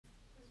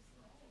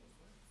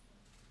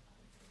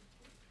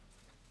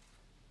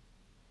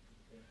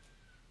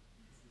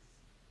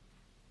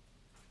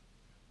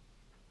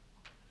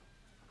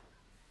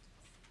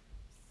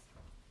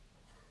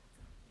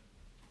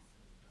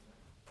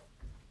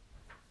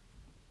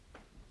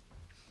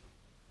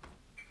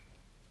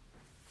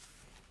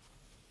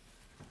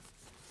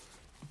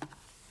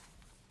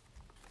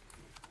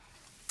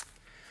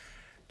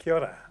Kia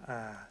ora,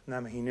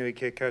 ngā mihi nui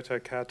kia koutou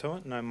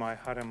katoa, no mai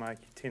haere mai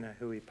ki tēnā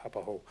hui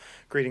papaho.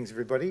 Greetings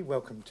everybody,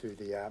 welcome to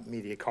the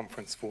media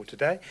conference for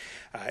today.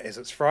 As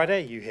it's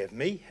Friday, you have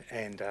me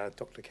and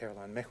Dr.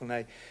 Caroline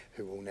McElnay,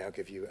 who will now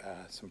give you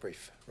some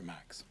brief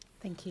remarks.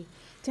 Thank you.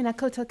 Tēnā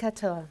koutou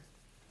katoa.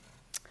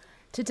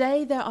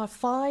 Today there are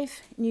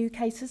 5 new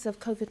cases of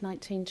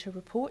COVID-19 to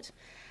report,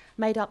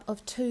 made up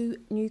of 2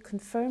 new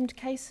confirmed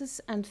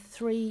cases and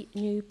 3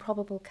 new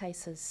probable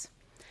cases.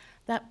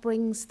 That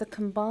brings the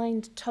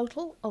combined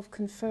total of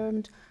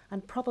confirmed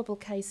and probable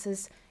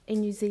cases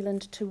in New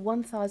Zealand to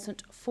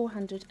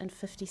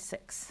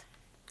 1,456.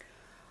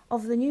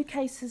 Of the new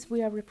cases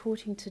we are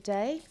reporting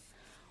today,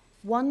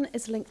 1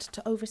 is linked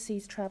to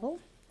overseas travel,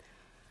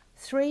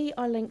 3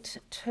 are linked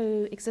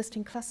to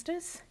existing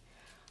clusters,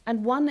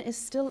 and 1 is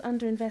still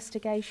under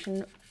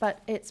investigation,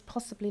 but it's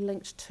possibly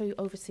linked to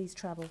overseas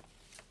travel.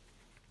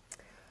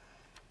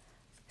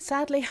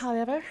 Sadly,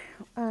 however,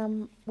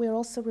 we're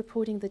also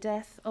reporting the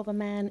death of a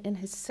man in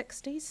his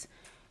 60s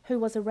who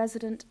was a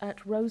resident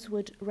at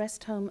Rosewood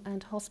Rest Home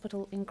and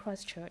Hospital in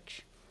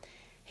Christchurch.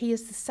 He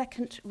is the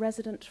 2nd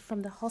resident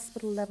from the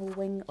hospital level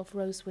wing of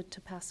Rosewood to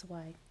pass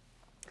away.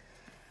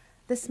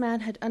 This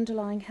man had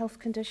underlying health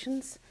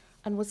conditions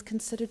and was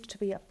considered to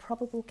be a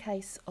probable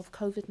case of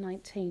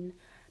COVID-19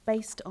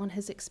 based on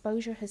his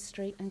exposure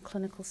history and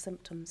clinical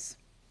symptoms.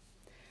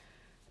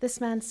 This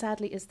man,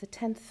 sadly, is the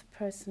 10th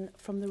person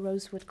from the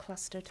Rosewood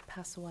cluster to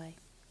pass away.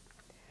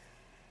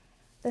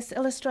 This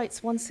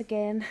illustrates once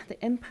again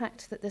the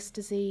impact that this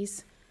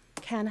disease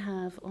can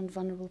have on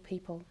vulnerable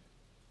people.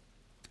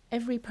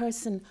 Every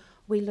person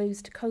we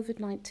lose to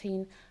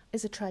COVID-19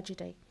 is a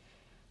tragedy,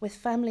 with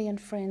family and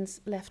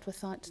friends left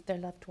without their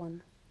loved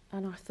one,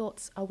 and our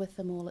thoughts are with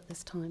them all at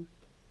this time.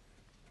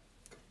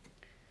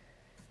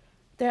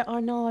 There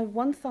are now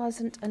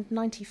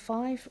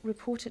 1,095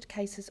 reported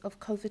cases of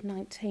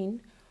COVID-19,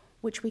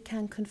 which we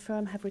can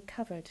confirm have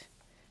recovered,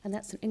 and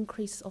that's an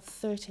increase of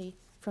 30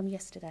 from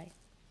yesterday.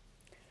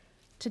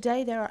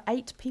 Today there are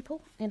 8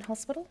 people in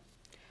hospital,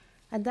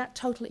 and that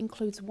total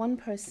includes 1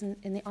 person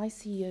in the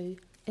ICU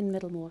in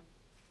Middlemore.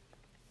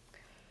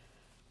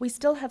 We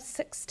still have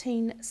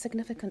 16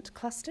 significant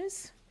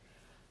clusters,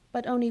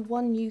 but only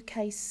 1 new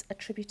case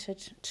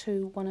attributed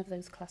to one of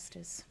those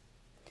clusters.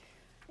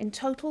 In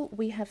total,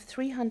 we have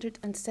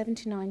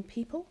 379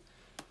 people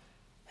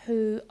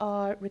who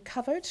are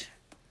recovered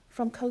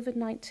from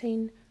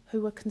COVID-19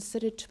 who were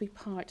considered to be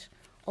part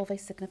of a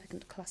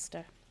significant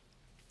cluster.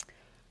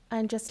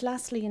 And just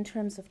lastly, in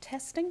terms of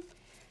testing,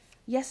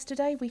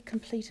 yesterday we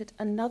completed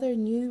another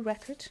new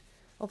record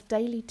of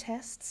daily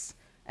tests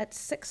at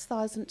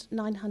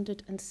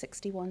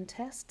 6,961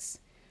 tests,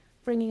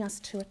 bringing us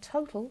to a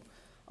total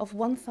of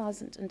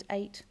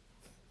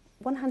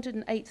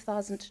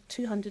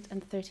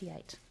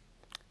 108,238.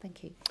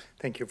 Thank you.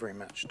 Thank you very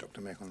much, Dr.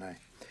 McElnay.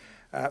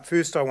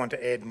 First, I want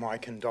to add my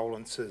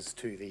condolences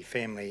to the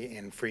family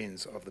and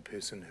friends of the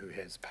person who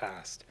has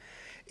passed.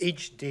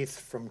 Each death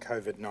from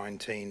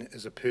COVID-19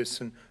 is a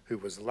person who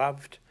was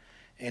loved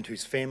and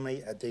whose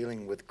family are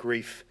dealing with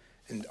grief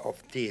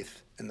of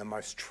death in the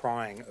most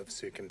trying of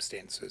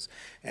circumstances,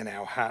 and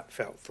our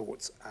heartfelt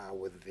thoughts are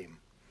with them.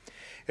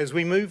 As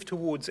we move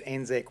towards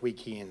Anzac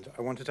weekend,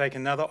 I want to take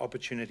another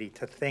opportunity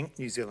to thank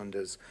New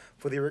Zealanders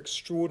for their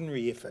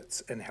extraordinary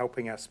efforts in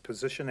helping us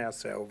position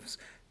ourselves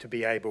to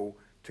be able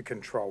to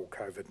control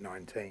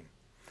COVID-19.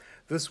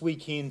 This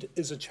weekend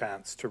is a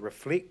chance to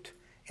reflect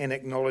and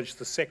acknowledge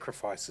the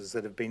sacrifices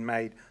that have been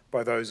made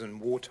by those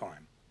in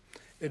wartime.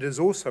 It is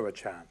also a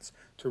chance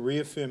to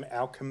reaffirm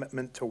our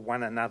commitment to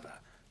one another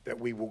that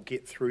we will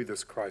get through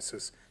this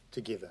crisis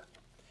together.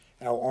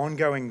 Our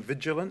ongoing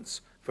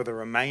vigilance for the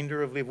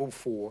remainder of Level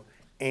 4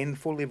 and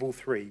for Level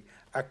 3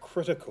 are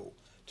critical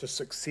to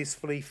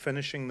successfully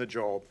finishing the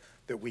job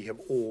that we have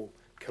all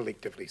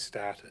collectively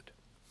started.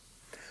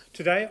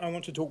 Today, I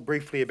want to talk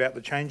briefly about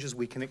the changes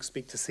we can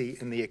expect to see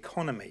in the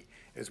economy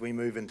as we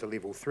move into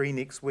Level 3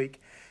 next week,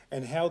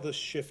 and how this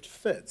shift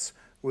fits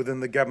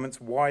within the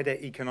government's wider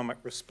economic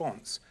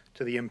response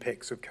to the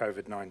impacts of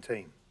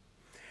COVID-19.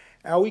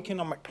 Our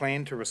economic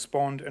plan to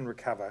respond and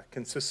recover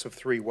consists of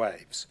 3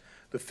 waves.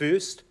 The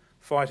first,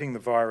 fighting the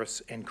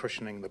virus and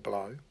cushioning the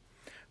blow.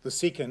 The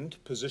second,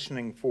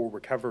 positioning for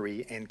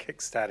recovery and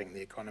kick-starting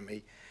the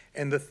economy.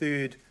 And the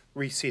third,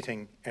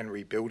 resetting and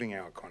rebuilding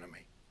our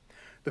economy.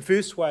 The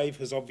first wave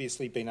has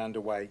obviously been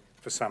underway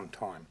for some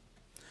time.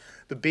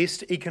 The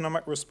best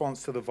economic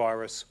response to the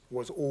virus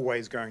was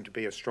always going to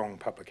be a strong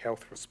public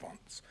health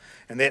response,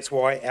 and that's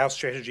why our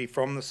strategy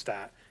from the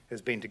start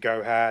has been to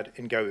go hard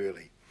and go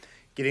early.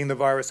 Getting the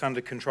virus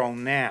under control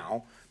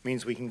now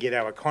means we can get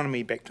our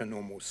economy back to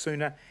normal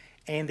sooner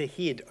and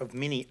ahead of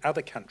many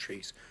other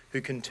countries who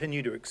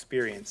continue to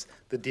experience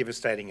the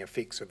devastating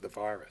effects of the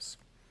virus.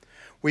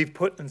 We've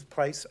put in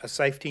place a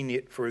safety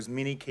net for as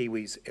many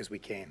Kiwis as we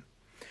can.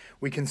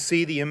 We can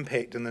see the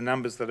impact in the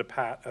numbers that are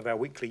part of our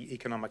weekly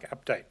economic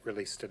update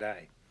released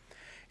today.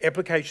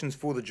 Applications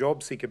for the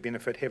job seeker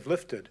benefit have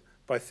lifted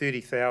by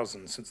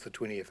 30,000 since the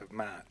 20th of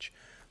March.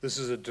 This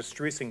is a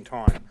distressing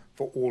time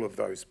for all of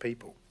those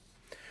people.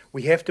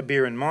 We have to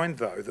bear in mind,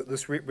 though, that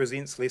this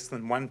represents less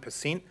than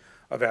 1%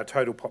 of our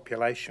total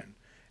population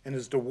and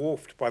is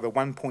dwarfed by the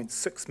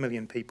 1.6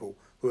 million people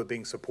who are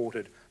being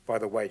supported by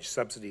the wage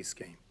subsidy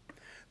scheme.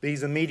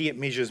 These immediate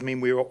measures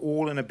mean we are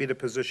all in a better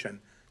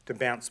position to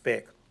bounce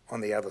back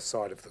on the other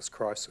side of this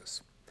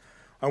crisis.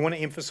 I want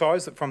to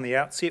emphasise that from the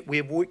outset we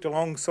have worked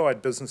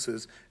alongside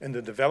businesses in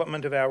the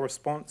development of our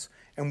response,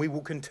 and we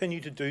will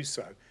continue to do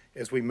so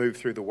as we move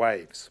through the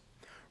waves.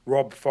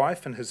 Rob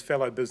Fife and his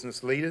fellow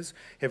business leaders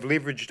have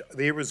leveraged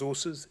their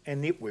resources and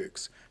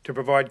networks to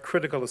provide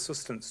critical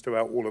assistance to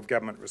our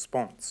all-of-government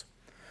response.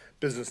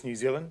 Business New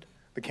Zealand,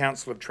 the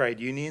Council of Trade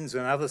Unions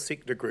and other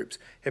sector groups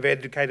have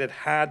advocated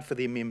hard for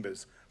their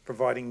members,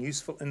 providing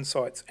useful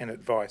insights and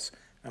advice,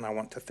 and I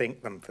want to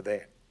thank them for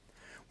that.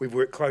 We've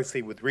worked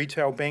closely with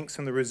retail banks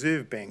and the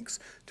reserve banks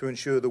to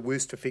ensure the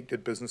worst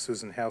affected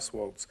businesses and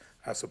households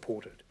are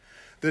supported.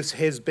 This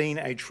has been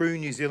a true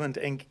New Zealand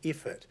Inc.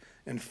 effort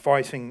in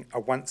fighting a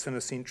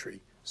once-in-a-century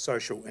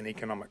social and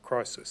economic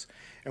crisis,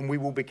 and we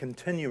will be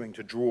continuing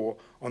to draw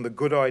on the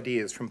good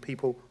ideas from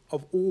people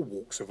of all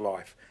walks of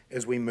life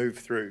as we move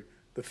through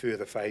the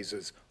further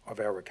phases of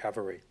our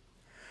recovery.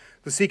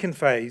 The second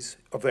phase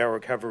of our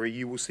recovery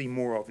you will see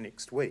more of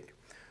next week.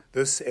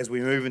 This, as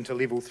we move into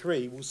level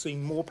 3, will see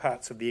more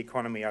parts of the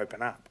economy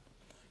open up.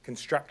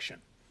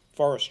 Construction,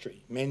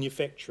 forestry,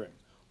 manufacturing,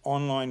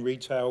 online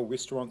retail,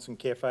 restaurants and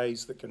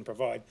cafes that can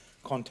provide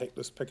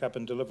contactless pickup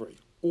and delivery,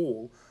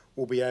 all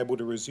will be able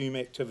to resume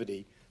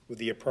activity with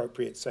the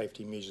appropriate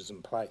safety measures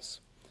in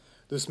place.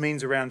 This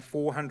means around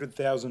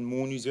 400,000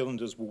 more New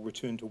Zealanders will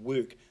return to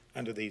work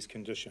under these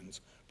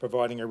conditions,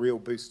 providing a real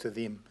boost to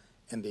them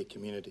and their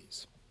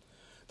communities.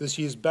 This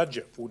year's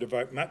budget will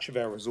devote much of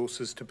our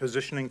resources to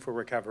positioning for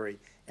recovery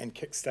and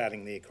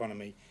kick-starting the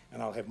economy,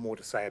 and I'll have more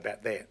to say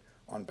about that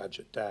on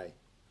Budget Day.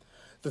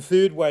 The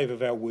third wave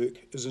of our work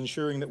is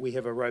ensuring that we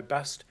have a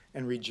robust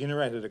and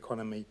regenerated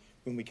economy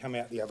when we come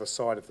out the other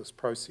side of this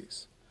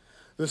process.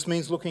 This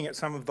means looking at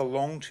some of the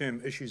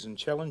long-term issues and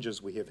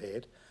challenges we have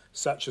had,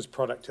 such as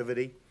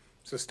productivity,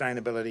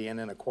 sustainability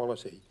and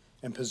inequality,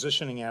 and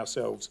positioning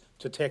ourselves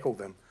to tackle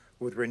them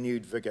with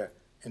renewed vigour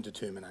and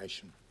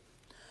determination.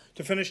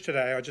 To finish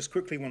today, I just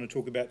quickly want to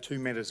talk about two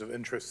matters of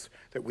interest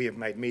that we have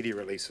made media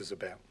releases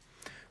about.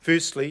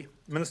 Firstly,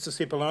 Minister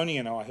McElnay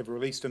and I have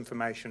released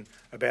information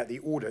about the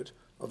audit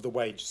of the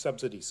wage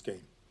subsidy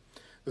scheme.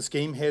 The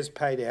scheme has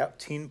paid out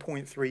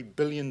 $10.3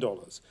 billion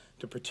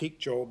to protect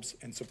jobs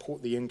and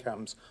support the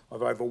incomes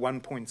of over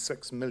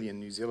 1.6 million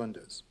New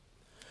Zealanders.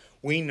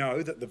 We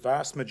know that the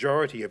vast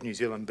majority of New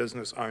Zealand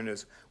business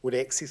owners would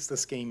access the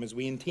scheme as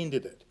we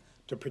intended it,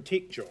 to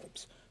protect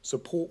jobs,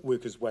 support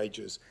workers'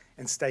 wages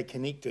and stay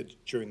connected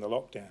during the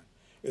lockdown.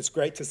 It's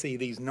great to see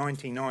these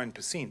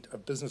 99%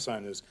 of business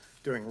owners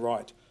doing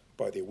right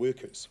by their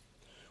workers.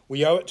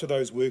 We owe it to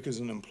those workers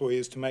and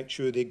employers to make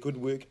sure their good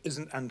work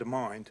isn't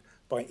undermined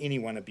by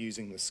anyone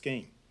abusing the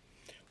scheme.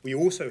 We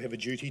also have a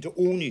duty to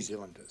all New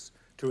Zealanders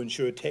to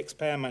ensure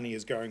taxpayer money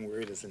is going where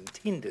it is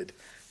intended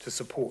to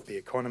support the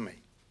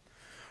economy.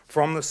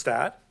 From the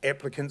start,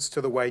 applicants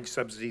to the wage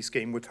subsidy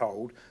scheme were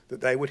told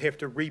that they would have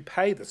to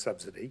repay the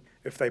subsidy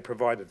if they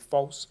provided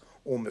false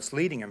or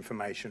misleading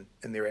information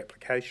in their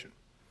application.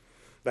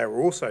 They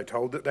were also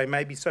told that they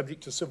may be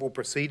subject to civil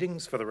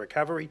proceedings for the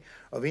recovery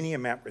of any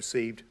amount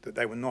received that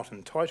they were not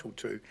entitled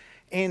to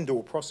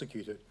and/or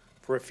prosecuted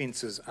for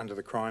offences under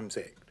the Crimes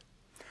Act.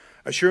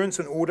 Assurance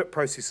and audit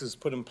processes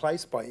put in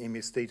place by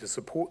MSD to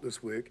support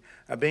this work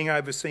are being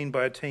overseen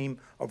by a team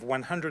of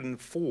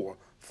 104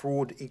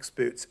 fraud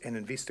experts and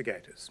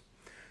investigators.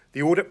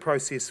 The audit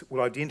process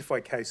will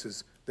identify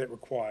cases that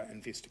require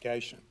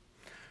investigation.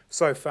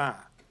 So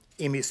far,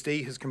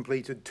 MSD has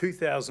completed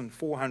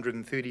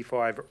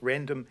 2,435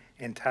 random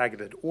and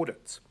targeted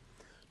audits.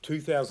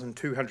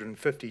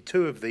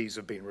 2,252 of these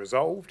have been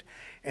resolved,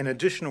 and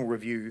additional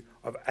review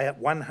of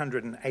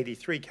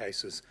 183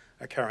 cases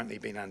are currently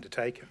being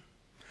undertaken.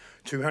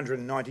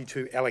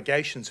 292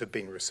 allegations have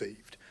been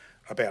received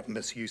about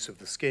misuse of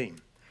the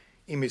scheme.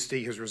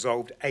 MSD has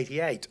resolved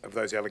 88 of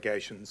those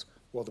allegations,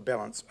 while the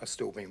balance are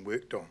still being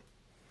worked on.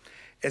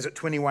 As at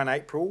 21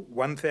 April,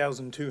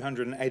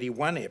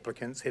 1,281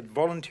 applicants had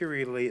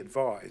voluntarily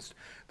advised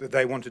that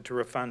they wanted to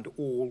refund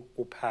all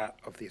or part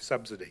of their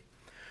subsidy.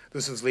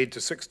 This has led to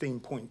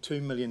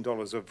 $16.2 million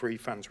of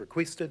refunds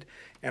requested,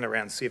 and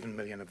around $7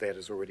 million of that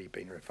has already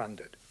been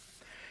refunded.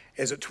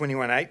 As at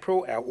 21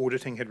 April, our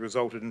auditing had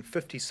resulted in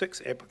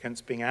 56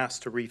 applicants being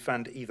asked to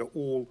refund either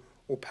all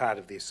or part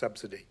of their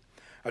subsidy.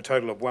 A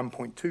total of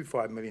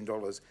 $1.25 million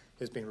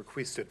has been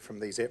requested from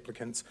these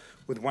applicants,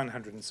 with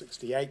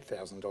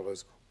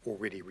 $168,000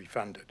 already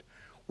refunded.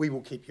 We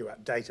will keep you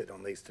updated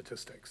on these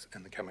statistics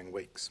in the coming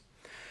weeks.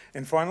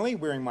 And finally,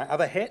 wearing my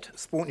other hat,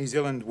 Sport New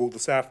Zealand will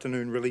this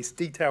afternoon release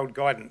detailed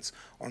guidance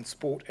on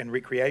sport and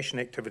recreation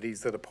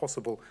activities that are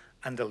possible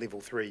under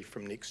Level 3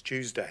 from next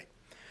Tuesday.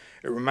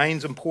 It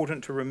remains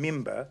important to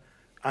remember,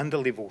 under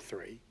Level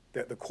 3,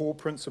 that the core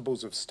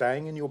principles of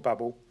staying in your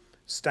bubble,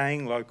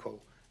 staying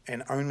local,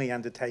 and only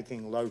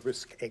undertaking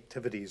low-risk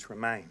activities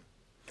remain.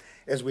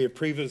 As we have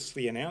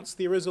previously announced,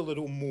 there is a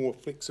little more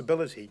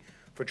flexibility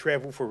for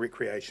travel for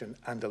recreation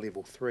under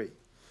level 3,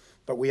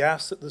 but we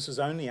ask that this is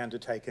only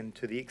undertaken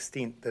to the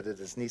extent that it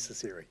is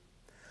necessary.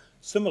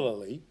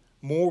 Similarly,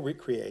 more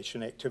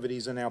recreation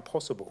activities are now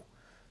possible,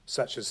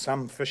 such as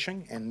some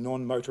fishing and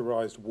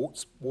non-motorised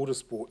water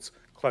sports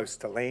close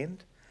to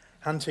land,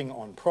 hunting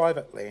on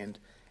private land,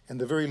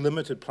 and the very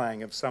limited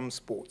playing of some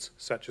sports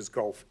such as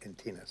golf and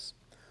tennis.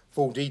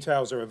 Full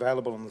details are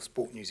available on the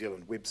Sport New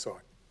Zealand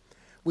website.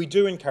 We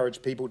do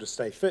encourage people to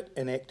stay fit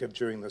and active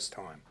during this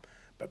time,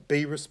 but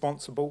be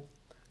responsible,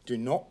 do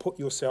not put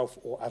yourself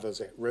or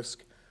others at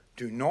risk,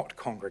 do not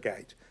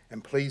congregate,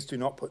 and please do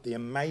not put the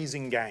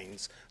amazing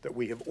gains that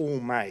we have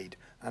all made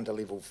under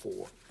level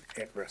 4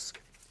 at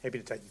risk. Happy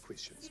to take your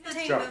questions.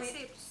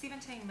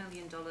 $17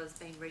 million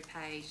being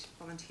repaid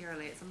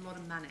voluntarily, it's a lot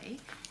of money.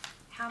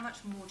 How much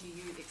more do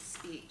you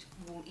expect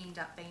will end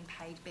up being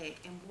paid back,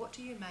 and what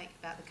do you make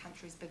about the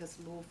country's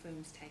biggest law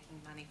firms taking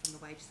money from the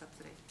wage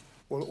subsidy?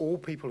 Well, all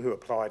people who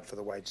applied for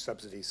the wage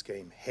subsidy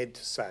scheme had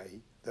to say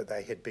that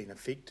they had been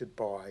affected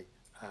by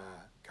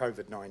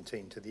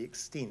COVID-19 to the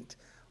extent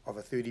of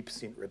a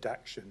 30%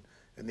 reduction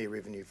in their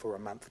revenue for a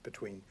month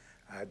between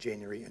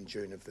January and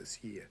June of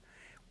this year.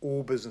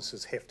 All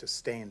businesses have to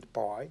stand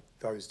by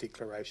those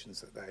declarations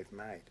that they've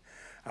made.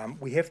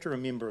 We have to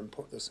remember and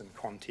put this in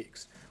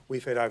context.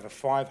 We've had over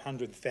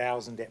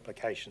 500,000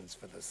 applications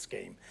for this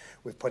scheme.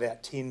 We've put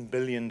out $10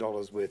 billion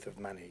worth of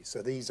money.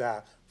 So these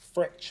are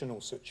fractional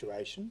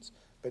situations,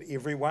 but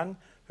everyone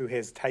who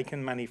has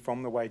taken money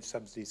from the wage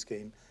subsidy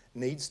scheme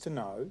needs to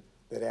know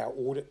that our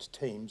audit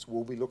teams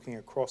will be looking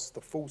across the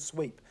full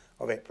sweep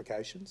of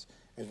applications.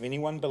 And if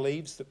anyone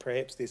believes that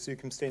perhaps their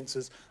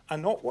circumstances are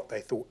not what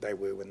they thought they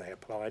were when they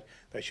applied,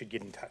 they should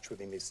get in touch with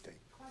MSD.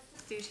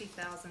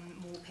 30,000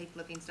 more people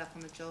have ended up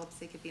on the job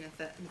seeker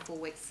benefit in the 4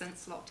 weeks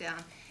since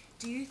lockdown.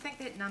 Do you think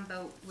that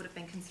number would have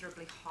been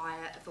considerably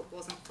higher if it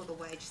wasn't for the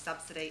wage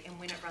subsidy? And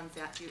when it runs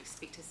out, do you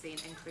expect to see an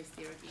increase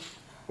there again?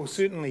 Well,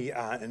 certainly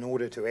in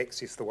order to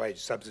access the wage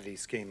subsidy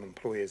scheme,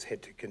 employers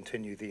had to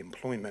continue the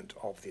employment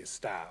of their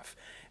staff.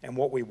 And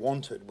what we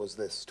wanted was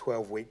this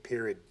 12-week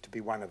period to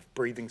be one of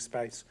breathing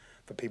space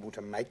for people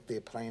to make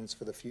their plans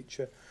for the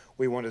future.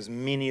 We want as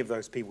many of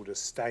those people to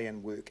stay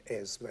and work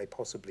as they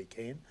possibly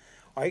can.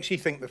 I actually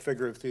think the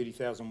figure of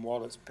 30,000,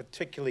 while it's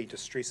particularly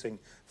distressing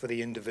for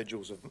the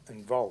individuals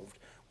involved,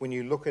 when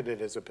you look at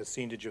it as a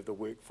percentage of the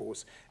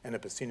workforce and a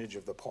percentage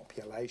of the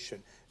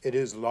population, it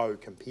is low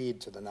compared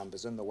to the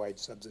numbers in the wage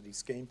subsidy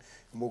scheme,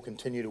 and we'll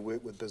continue to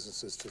work with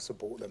businesses to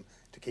support them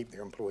to keep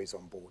their employees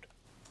on board.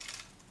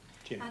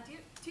 Do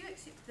you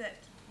accept that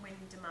when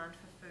demand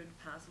for food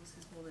parcels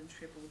has more than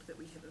trebled, that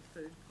we have a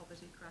food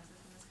poverty crisis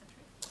in this country?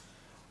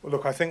 Well,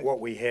 look, I think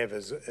what we have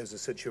is a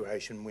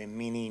situation where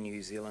many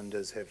New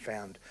Zealanders have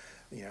found,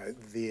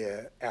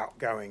 their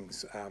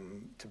outgoings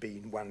to be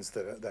ones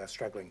that they're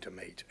struggling to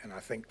meet. And I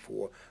think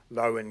for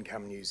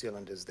low-income New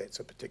Zealanders, that's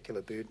a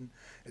particular burden.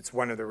 It's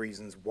one of the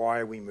reasons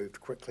why we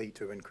moved quickly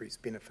to increase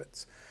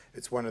benefits.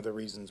 It's one of the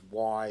reasons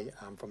why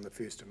from the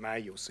 1st of May,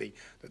 you'll see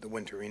that the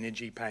winter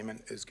energy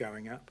payment is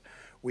going up.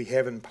 We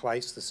have in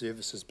place the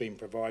services being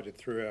provided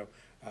through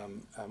our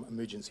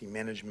emergency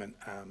management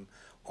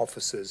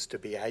officers to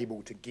be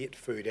able to get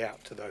food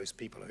out to those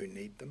people who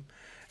need them.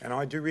 And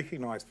I do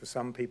recognise for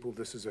some people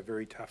this is a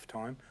very tough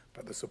time,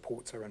 but the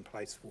supports are in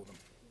place for them.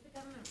 Does the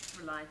government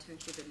rely too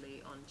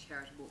heavily on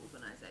charitable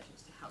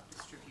organisations to help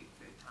distribute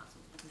food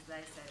parcels, because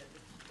they say that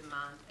the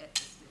demand at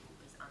this level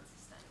is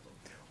unsustainable?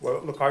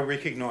 Well, look, I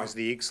recognise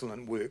the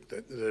excellent work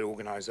that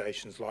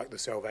organisations like the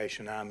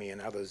Salvation Army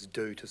and others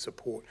do to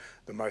support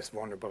the most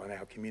vulnerable in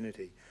our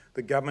community.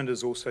 The government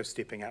is also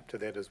stepping up to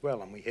that as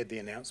well, and we had the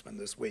announcement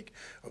this week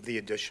of the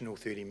additional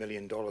 $30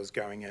 million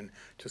going in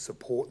to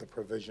support the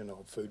provision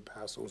of food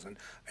parcels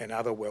and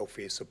other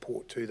welfare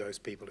support to those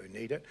people who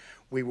need it.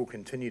 We will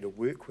continue to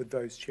work with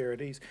those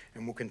charities,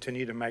 and we'll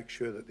continue to make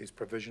sure that there's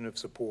provision of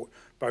support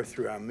both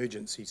through our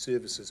emergency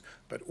services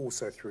but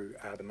also through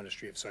the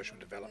Ministry of Social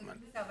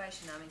Development. The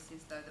Salvation Army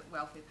says, though, that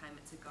welfare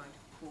payments are going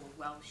to fall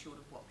well short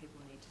of what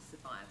people need to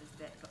survive. Is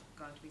that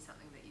going to be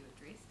something that you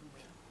address, and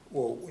when?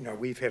 Well,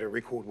 we've had a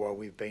record while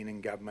we've been in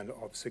government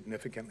of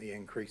significantly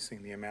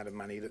increasing the amount of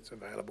money that's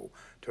available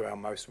to our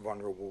most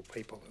vulnerable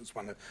people. It's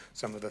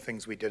some of the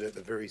things we did at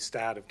the very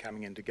start of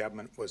coming into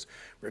government was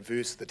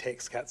reverse the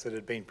tax cuts that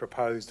had been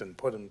proposed and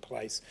put in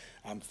place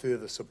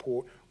further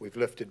support. We've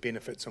lifted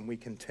benefits, and we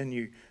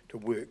continue to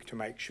work to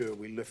make sure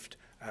we lift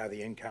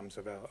the incomes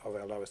of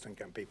our lowest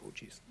income people.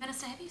 Jess.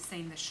 Minister, have you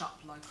seen the Shop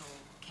Local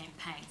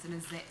campaigns, and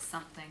is that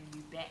something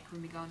you back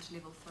when we go into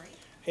level 3?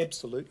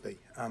 Absolutely.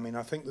 I mean,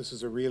 I think this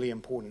is a really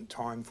important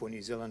time for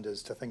New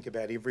Zealanders to think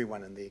about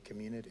everyone in their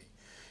community.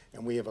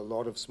 And we have a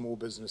lot of small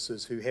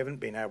businesses who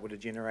haven't been able to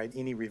generate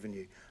any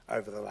revenue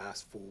over the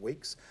last 4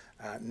 weeks.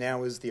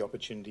 Now is the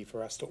opportunity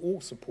for us to all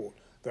support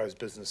those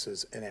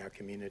businesses in our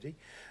community.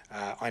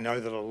 I know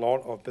that a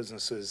lot of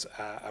businesses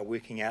are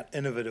working out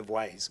innovative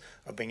ways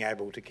of being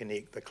able to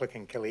connect, the click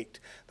and collect,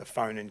 the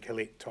phone and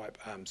collect type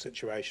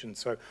situation.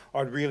 So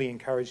I'd really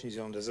encourage New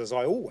Zealanders, as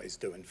I always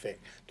do in fact,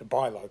 to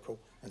buy local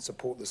and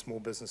support the small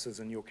businesses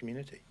in your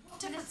community.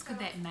 What difference could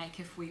that make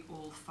if we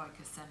all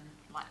focus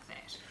in like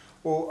that?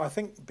 Well, I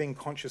think being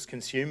conscious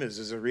consumers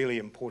is a really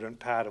important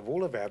part of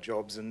all of our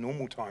jobs in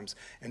normal times,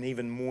 and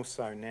even more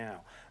so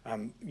now.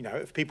 You know,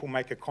 if people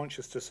make a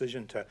conscious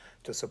decision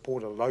to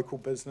support a local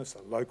business,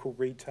 a local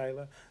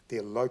retailer,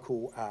 their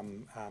local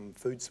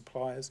food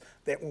suppliers,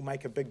 that will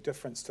make a big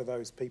difference to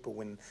those people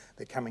when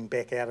they're coming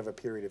back out of a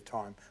period of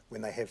time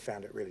when they have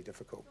found it really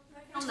difficult.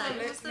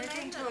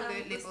 Moving to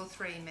alert level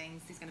 3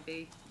 means there's going to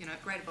be, you know,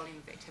 greater volume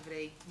of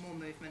activity, more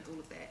movement, all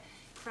of that.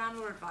 Crown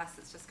law advice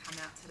that's just come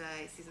out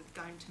today says it's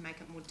going to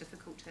make it more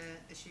difficult to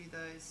issue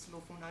those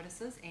lawful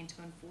notices and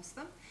to enforce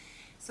them.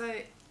 So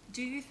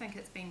do you think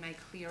it's been made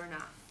clear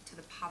enough to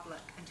the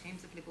public in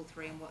terms of level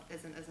 3 and what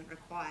is and isn't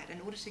required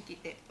in order to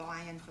get that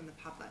buy-in from the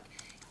public,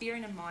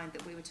 bearing in mind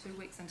that we were 2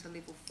 weeks into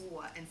level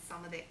 4 and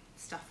some of that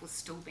stuff was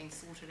still being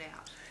sorted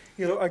out?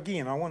 Yeah, look,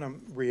 again, I want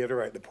to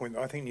reiterate the point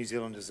that I think New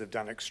Zealanders have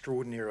done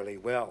extraordinarily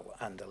well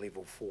under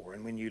level 4,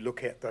 and when you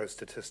look at those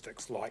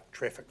statistics like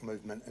traffic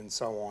movement and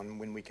so on,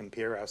 when we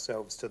compare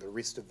ourselves to the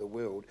rest of the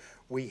world,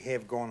 we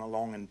have gone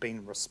along and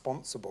been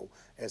responsible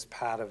as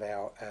part of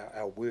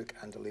our work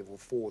under level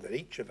 4 that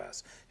each of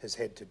us has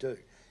had to do.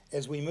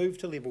 As we move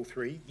to level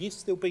 3,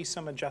 yes, there'll be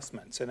some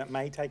adjustments, and it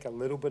may take a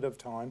little bit of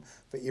time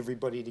for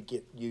everybody to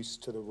get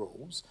used to the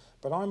rules,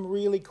 but I'm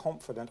really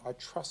confident, I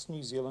trust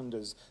New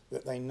Zealanders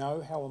that they know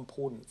how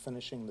important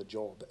finishing the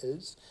job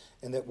is,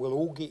 and that we'll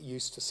all get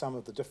used to some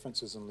of the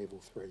differences in level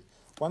 3.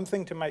 One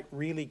thing to make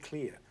really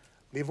clear,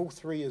 level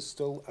 3 is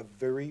still a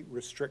very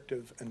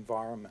restrictive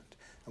environment,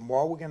 and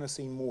while we're going to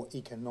see more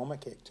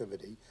economic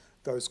activity,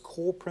 those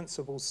core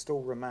principles still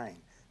remain.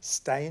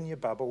 Stay in your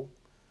bubble,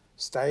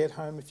 stay at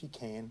home if you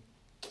can,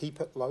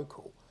 keep it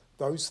local.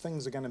 Those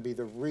things are going to be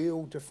the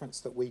real difference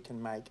that we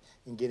can make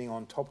in getting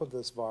on top of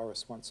this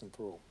virus once and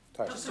for all.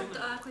 Question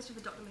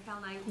for Dr.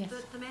 McElnay. Yes.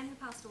 The man who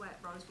passed away at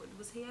Rosewood,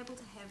 was he able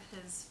to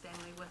have his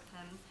family with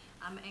him?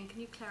 And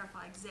can you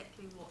clarify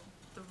exactly what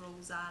the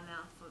rules are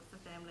now for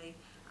family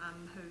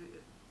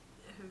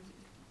who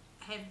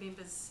have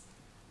members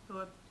who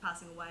are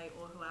passing away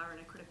or who are in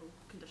a critical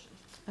condition?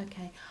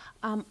 Okay.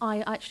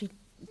 I actually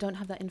don't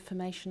have that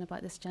information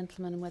about this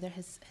gentleman and whether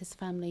his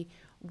family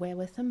were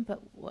with him,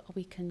 but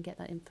we can get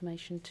that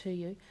information to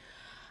you.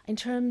 In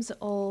terms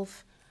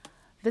of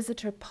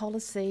visitor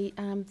policy,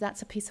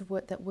 that's a piece of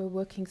work that we're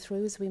working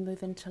through as we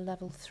move into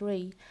level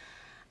 3.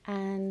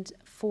 And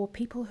for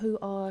people who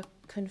are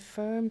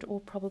confirmed or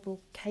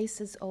probable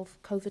cases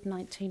of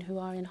COVID-19 who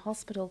are in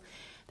hospital,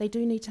 they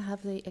do need to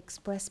have the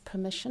express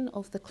permission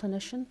of the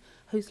clinician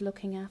who's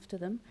looking after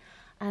them,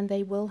 and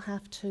they will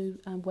have to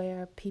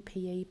wear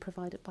PPE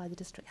provided by the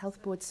District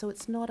Health Board. So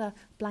it's not a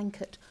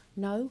blanket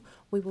no.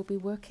 We will be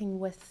working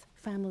with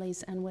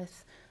families and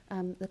with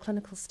the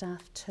clinical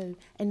staff to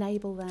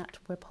enable that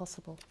where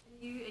possible.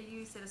 Are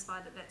you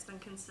satisfied that that's been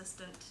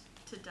consistent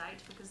to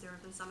date? Because there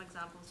have been some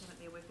examples, haven't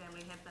there, where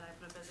family have been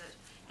able to visit,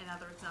 and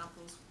other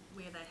examples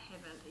where they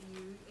haven't.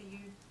 Are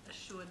you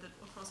assured that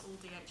across all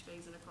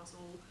DHBs and across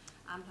all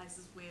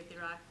places where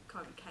there are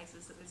COVID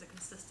cases that there's a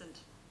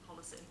consistent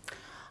policy?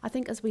 I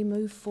think as we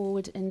move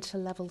forward into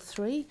level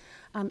 3,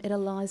 it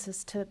allows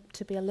us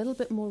to be a little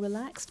bit more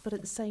relaxed, but at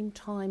the same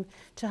time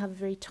to have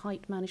very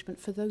tight management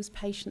for those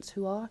patients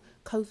who are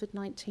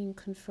COVID-19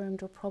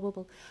 confirmed or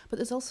probable. But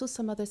there's also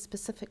some other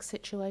specific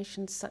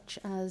situations, such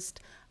as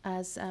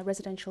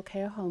residential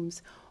care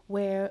homes,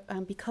 where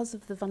because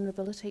of the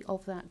vulnerability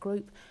of that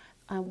group,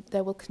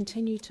 there will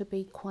continue to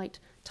be quite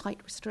tight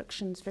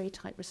restrictions, very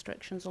tight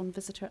restrictions on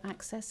visitor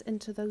access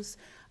into those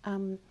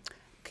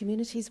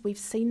communities. We've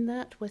seen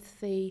that with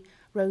the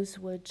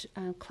Rosewood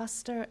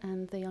cluster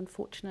and the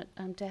unfortunate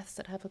deaths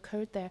that have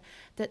occurred there,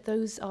 that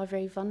those are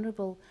very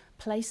vulnerable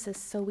places.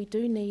 So we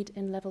do need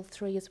in level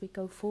 3 as we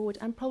go forward,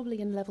 and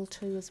probably in level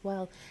 2 as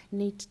well,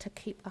 need to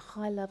keep a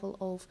high level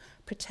of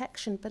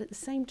protection. But at the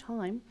same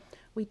time,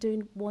 we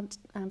do want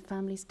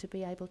families to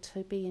be able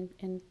to be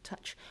in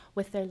touch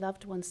with their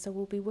loved ones. So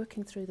we'll be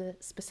working through the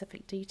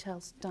specific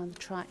details down the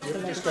track. For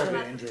level 3.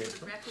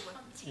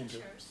 On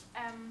teachers,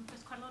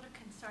 there's quite a lot of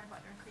concern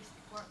about their increased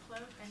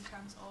workload in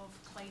terms of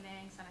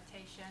cleaning,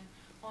 sanitation,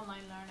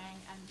 online learning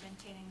and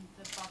maintaining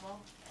the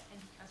bubble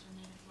as we're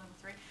moving to level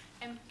 3.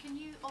 Can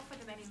you offer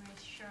them any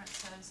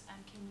reassurances,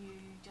 and can you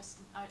just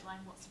outline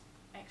what's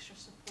extra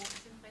support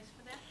is in place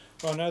for them?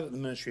 Well, I know that the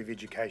Ministry of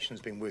Education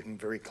has been working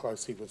very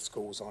closely with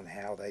schools on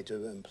how they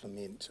do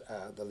implement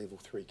the level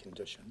 3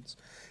 conditions.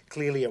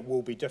 Clearly it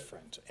will be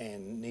different,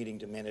 and needing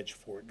to manage,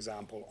 for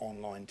example,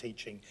 online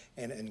teaching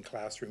and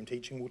in-classroom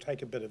teaching will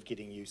take a bit of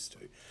getting used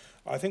to.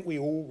 I think we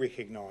all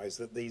recognise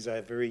that these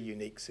are very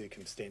unique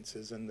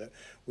circumstances and that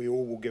we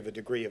all will give a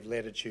degree of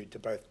latitude to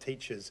both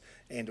teachers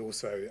and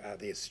also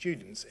their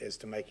students as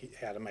to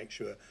how to make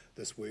sure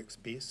this works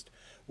best.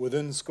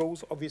 Within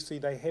schools, obviously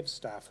they have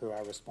staff who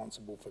are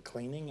responsible for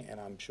cleaning, and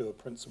I'm sure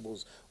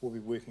principals will be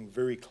working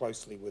very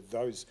closely with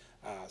those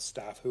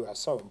staff who are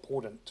so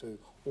important to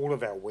all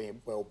of our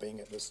well-being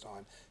at this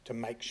time to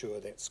make sure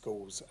that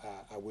schools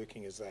are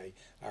working as they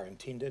are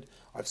intended.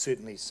 I've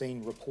certainly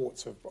seen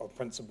reports of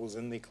principals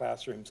in their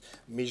classrooms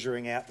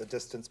measuring out the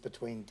distance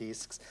between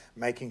desks,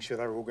 making sure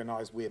they're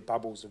organised where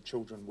bubbles of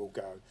children will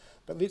go.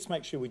 But let's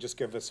make sure we just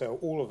give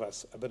all of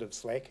us a bit of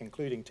slack,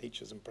 including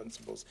teachers and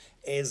principals,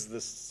 as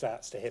this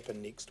starts to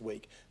happen next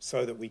week,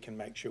 so that we can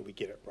make sure we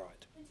get it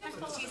right.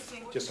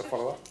 Just a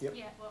follow-up? Yep.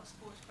 Yeah, well,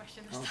 sports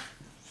question this Oh. time.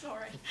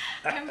 Sorry.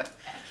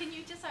 Can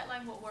you just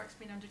outline what work's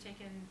been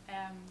undertaken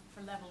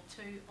for level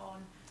 2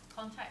 on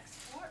contact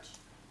sport?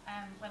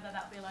 Whether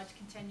that will be allowed to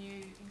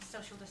continue in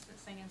social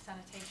distancing and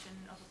sanitation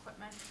of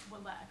equipment? Will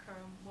that occur,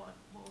 and what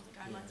will the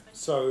guidelines be?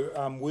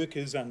 So work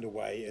is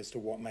underway as to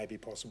what may be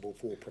possible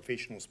for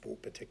professional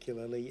sport,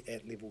 particularly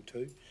at level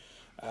 2.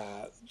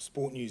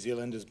 Sport New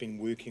Zealand has been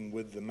working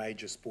with the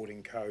major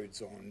sporting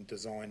codes on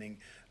designing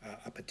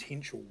a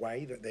potential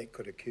way that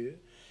could occur.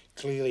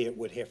 Clearly it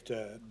would have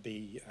to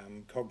be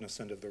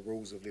cognisant of the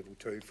rules of level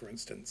 2, for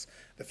instance,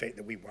 the fact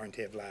that we won't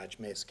have large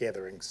mass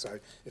gatherings, so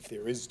if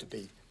there is to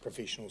be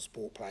professional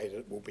sport played,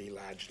 it will be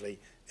largely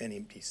in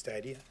empty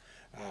stadia.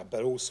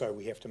 But also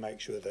we have to make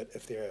sure that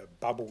if there are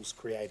bubbles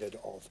created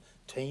of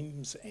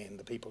teams and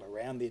the people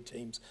around their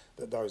teams,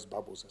 that those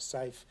bubbles are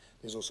safe.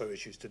 There's also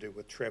issues to do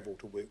with travel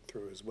to work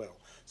through as well.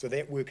 So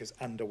that work is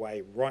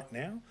underway right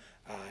now,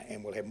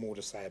 and we'll have more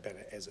to say about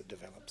it as it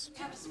develops.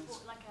 Have a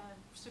sport like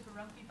a Super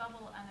Rugby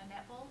bubble and a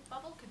netball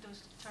bubble? Could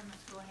those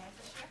tournaments go ahead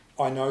this year?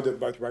 I know that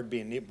both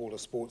rugby and netball are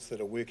sports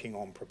that are working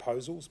on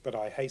proposals, but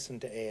I hasten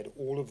to add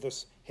all of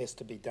this has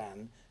to be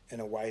done in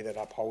a way that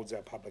upholds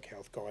our public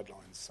health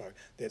guidelines. So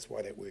that's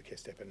why that work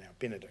has to happen now.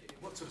 Benedict.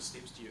 What sort of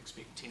steps do you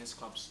expect tennis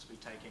clubs to be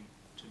taking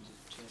in terms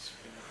of tennis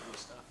for their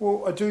staff?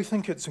 Well, I do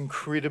think it's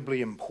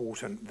incredibly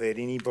important that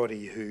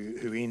anybody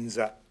who ends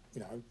up,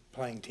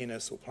 playing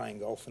tennis or playing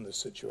golf in this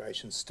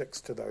situation sticks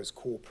to those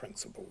core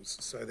principles.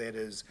 So that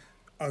is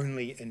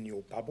only in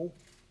your bubble.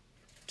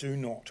 Do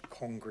not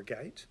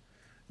congregate.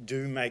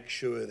 Do make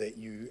sure that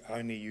you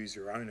only use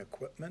your own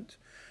equipment.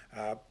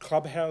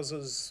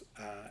 Clubhouses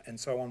and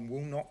so on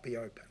will not be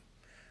open.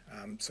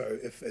 So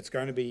if it's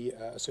going to be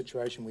a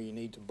situation where you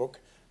need to book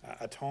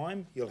a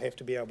time, you'll have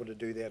to be able to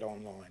do that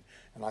online.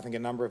 And I think a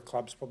number of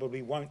clubs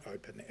probably won't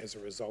open as a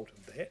result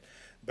of that.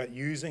 But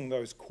using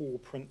those core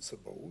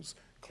principles,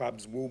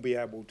 clubs will be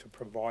able to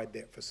provide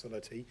that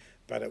facility,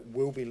 but it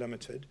will be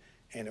limited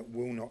and it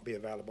will not be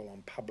available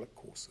on public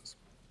courses.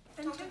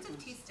 In terms of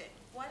testing,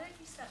 why don't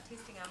you start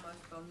testing our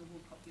most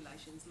vulnerable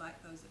populations,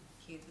 like those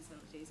at care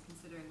facilities,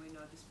 considering we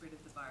know the spread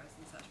of the virus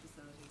in such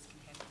facilities can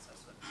happen so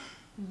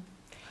swiftly?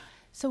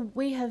 So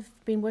we have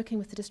been working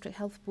with the district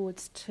health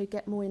boards to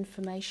get more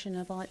information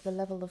about the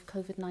level of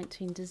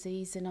COVID-19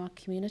 disease in our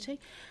community.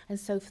 And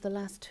so for the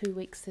last 2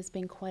 weeks, there's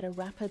been quite a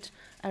rapid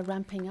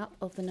ramping up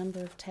of the number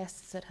of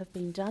tests that have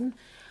been done.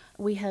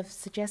 We have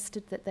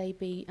suggested that they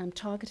be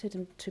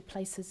targeted to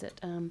places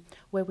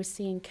where we're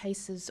seeing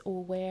cases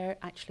or where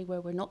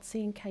we're not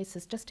seeing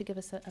cases, just to give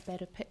us a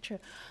better picture.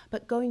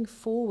 But going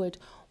forward,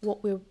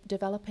 what we're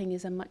developing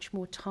is a much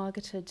more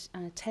targeted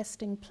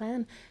testing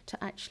plan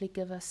to actually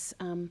give us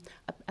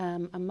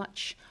a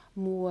much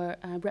more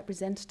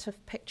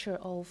representative picture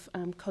of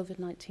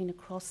COVID-19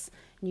 across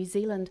New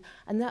Zealand,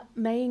 and that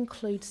may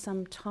include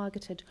some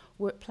targeted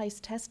workplace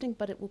testing,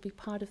 but it will be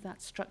part of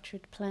that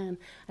structured plan,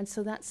 and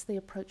so that's the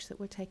approach that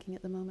we're taking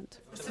at the moment.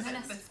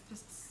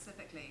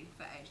 Specifically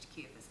for aged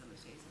care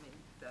facilities, I mean,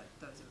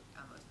 those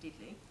are most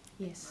deadly.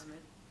 Yes. At the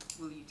moment.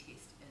 Will you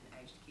test in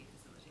aged care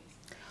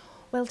facilities?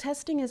 Well,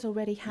 testing is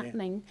already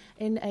happening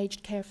in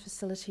aged care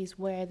facilities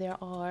where there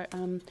are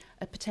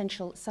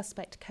potential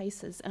suspect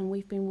cases, and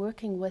we've been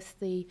working with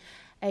the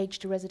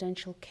aged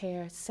residential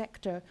care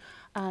sector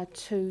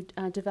to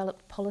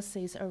develop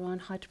policies around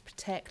how to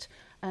protect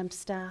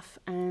staff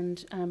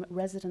and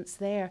residents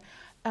there.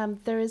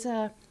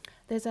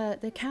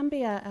 There can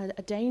be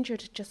a danger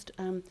to just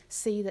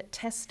see that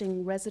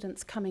testing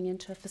residents coming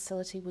into a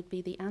facility would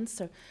be the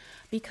answer,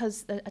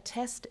 because a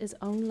test is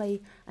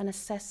only an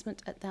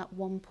assessment at that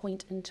one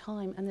point in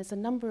time, and there's a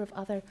number of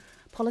other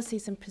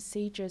policies and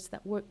procedures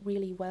that work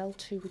really well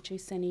to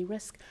reduce any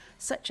risk,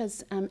 such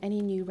as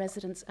any new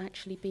residents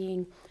actually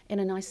being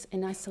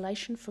in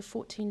isolation for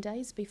 14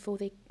 days before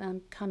they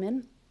come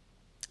in.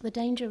 The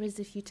danger is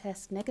if you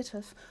test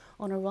negative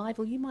on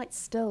arrival, you might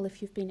still,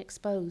 if you've been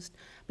exposed,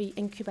 be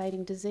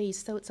incubating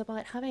disease. So it's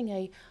about having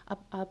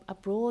a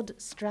broad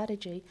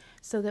strategy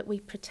so that we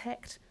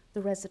protect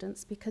the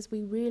residents, because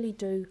we really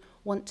do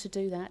want to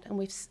do that. And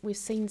we've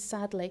seen,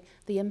 sadly,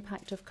 the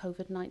impact of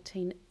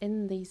COVID-19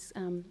 in these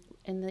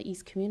in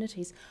these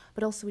communities,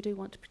 but also we do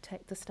want to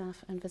protect the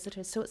staff and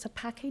visitors. So it's a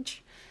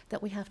package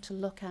that we have to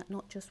look at,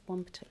 not just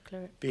one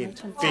particular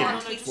item.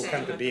 We'll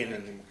come to Ben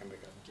and then we'll come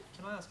back up.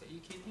 Can I ask, are you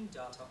keeping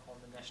data on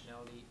the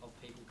nationality of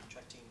people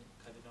contracting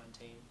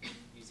COVID-19 in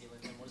New Zealand,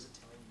 and what is it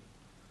telling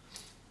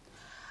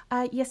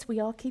you? Yes, we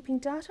are keeping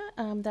data.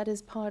 That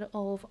is part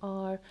of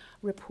our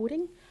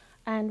reporting,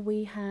 and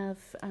we have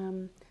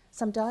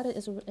some data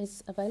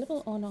is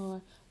available on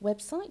our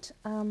website.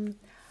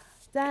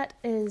 That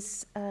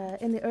is,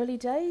 in the early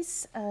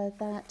days,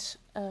 that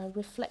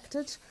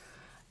reflected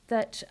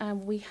that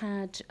we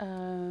had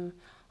a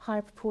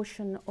higher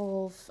proportion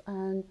of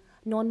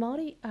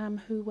non-Māori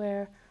who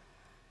were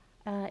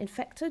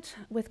infected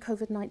with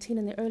COVID-19.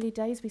 In the early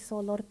days, we saw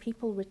a lot of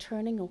people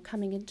returning or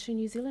coming into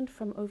New Zealand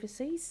from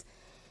overseas.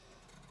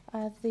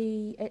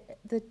 The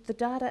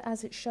data,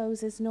 as it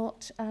shows, is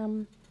not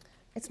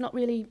it's not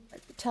really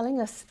telling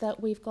us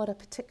that we've got a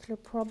particular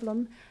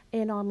problem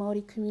in our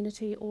Māori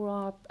community or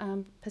our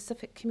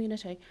Pacific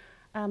community.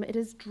 It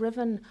is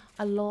driven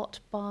a lot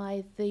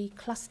by the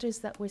clusters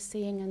that we're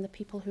seeing and the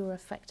people who are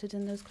affected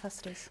in those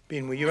clusters.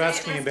 Ben, were you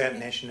asking about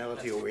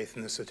nationality or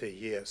ethnicity?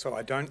 Yeah, so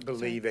I don't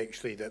believe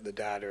actually that the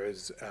data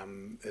is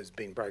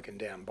been broken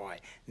down by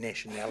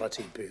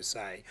nationality per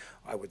se.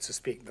 I would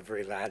suspect the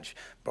very large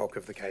bulk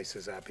of the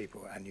cases are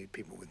people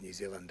with New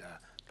Zealand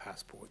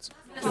passports.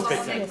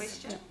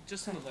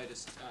 Just on the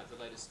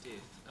latest death,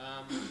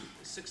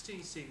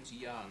 60 seems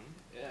young.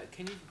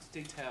 Can you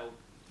detail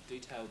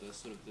the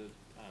sort of the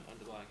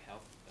underlying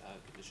health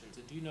conditions,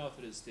 and do you know if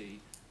it is the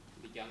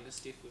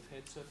youngest death we've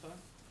had so far?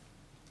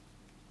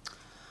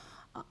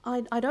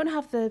 I don't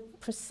have the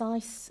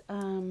precise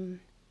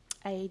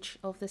age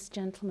of this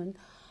gentleman,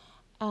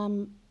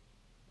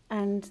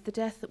 and the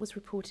death that was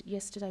reported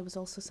yesterday was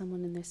also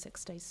someone in their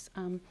 60s.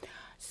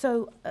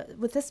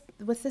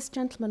 With this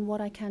gentleman,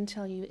 what I can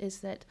tell you is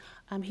that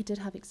he did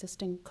have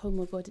existing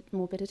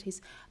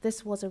comorbidities.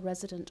 This was a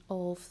resident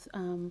of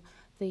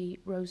the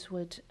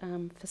Rosewood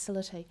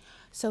facility.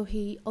 So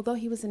although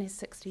he was in his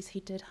 60s, he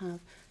did have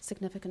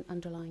significant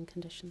underlying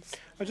conditions.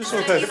 I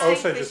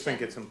also just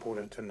think it's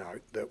important to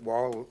note that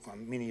while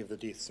many of the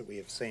deaths that we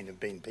have seen have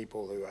been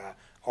people who are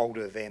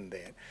older than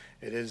that,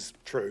 it is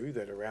true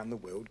that around the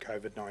world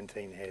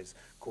COVID-19 has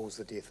caused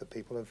the death of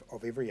people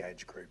of every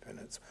age group, and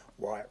it's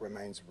why it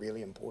remains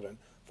really important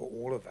for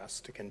all of us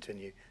to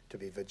continue to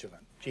be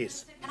vigilant.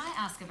 Jess? Can I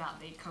ask about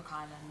the Cook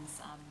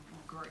Islands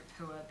group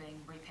who are being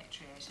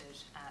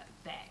repatriated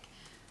back?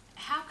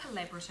 How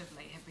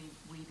collaboratively have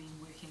we been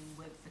working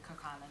with the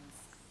Cook Islands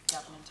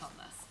government on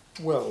this?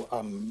 Well,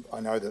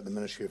 I know that the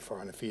Ministry of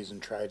Foreign Affairs and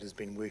Trade has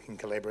been working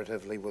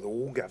collaboratively with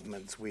all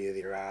governments where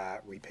there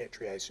are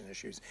repatriation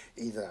issues,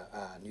 either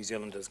New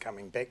Zealanders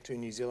coming back to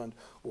New Zealand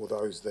or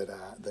those that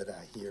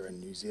are here in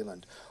New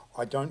Zealand.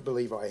 I don't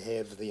believe I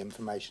have the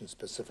information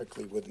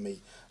specifically with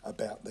me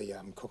about the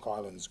Cook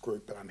Islands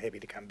group, but I'm happy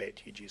to come back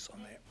to you, Jess,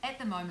 on that. At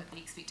the moment, the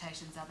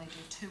expectations are they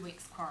do 2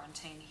 weeks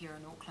quarantine here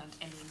in Auckland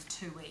and then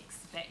 2 weeks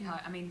back home.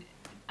 I mean,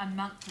 a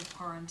month of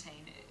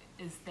quarantine,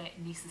 is that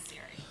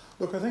necessary?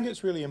 Look, I think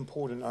it's really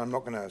important. I'm not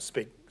going to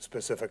speak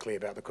specifically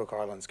about the Cook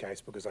Islands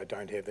case because I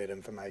don't have that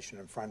information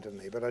in front of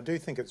me, but I do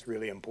think it's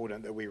really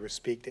important that we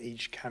respect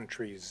each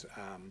country's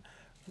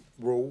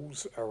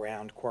rules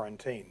around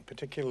quarantine,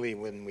 particularly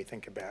when we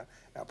think about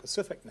our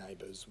Pacific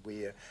neighbours,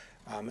 where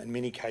in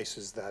many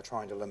cases they're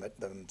trying to limit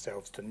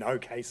themselves to no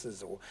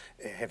cases or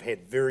have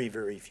had very,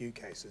 very few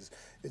cases.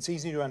 It's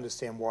easy to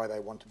understand why they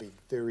want to be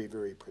very,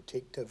 very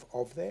protective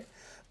of that,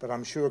 but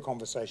I'm sure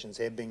conversations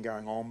have been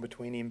going on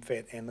between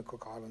MFAT and the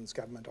Cook Islands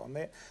government on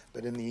that,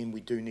 but in the end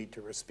we do need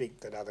to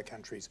respect that other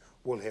countries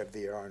will have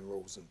their own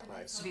rules in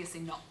place. It's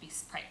obviously not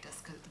best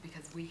practice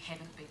because we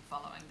haven't been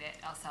following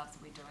that ourselves.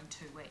 We're doing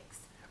 2 weeks.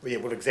 Well, yeah,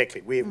 well,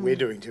 exactly. We're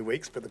doing 2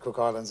 weeks, but the Cook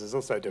Islands is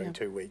also doing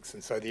 2 weeks.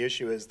 And so the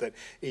issue is that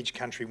each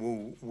country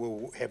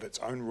will have its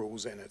own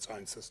rules and its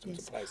own systems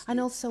in place.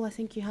 And also I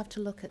think you have to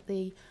look at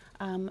the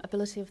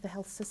ability of the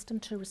health system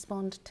to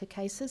respond to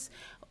cases.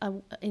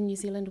 In New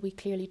Zealand, we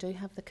clearly do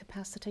have the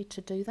capacity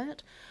to do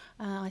that.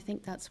 I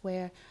think that's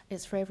where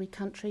it's for every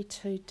country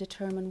to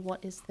determine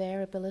what is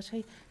their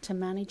ability to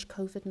manage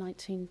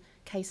COVID-19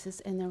 cases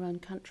in their own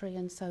country,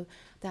 and so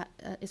that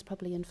is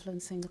probably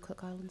influencing the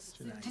Cook Islands.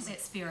 I think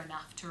that's fair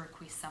enough to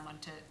request someone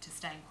to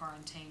stay in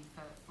quarantine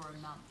for a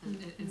month.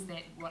 Is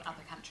that what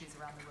other countries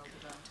around the world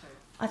are doing too?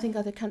 I think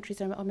other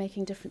countries are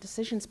making different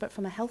decisions, but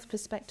from a health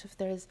perspective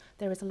there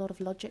is a lot of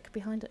logic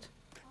behind it.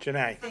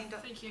 Janae.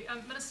 Thank you.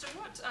 Minister,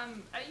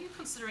 are you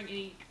considering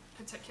any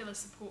particular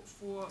support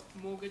for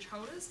mortgage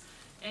holders?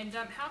 And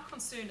how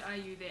concerned are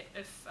you that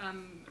if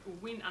or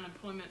when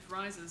unemployment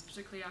rises,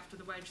 particularly after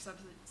the wage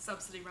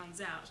subsidy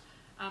runs out,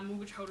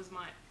 mortgage holders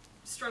might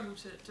struggle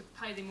to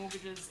pay their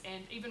mortgages,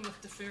 and even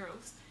with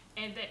deferrals,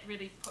 and that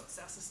really puts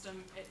our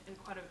system in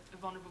quite a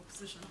vulnerable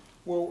position?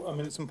 Well, I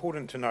mean, it's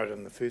important to note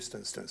in the first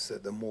instance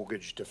that the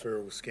mortgage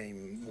deferral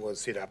scheme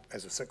was set up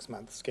as a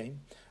 6-month scheme,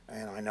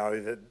 And I know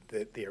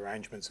that the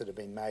arrangements that have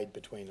been made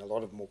between a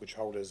lot of mortgage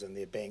holders and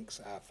their banks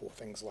are for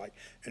things like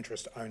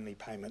interest-only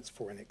payments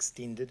for an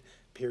extended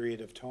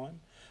period of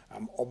time.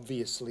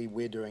 Obviously,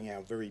 we're doing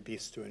our very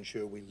best to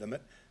ensure we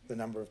limit the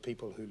number of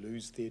people who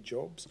lose their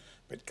jobs,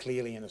 but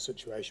clearly in a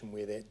situation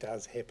where that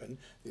does happen,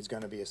 there's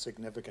going to be a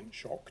significant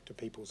shock to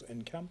people's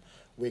income.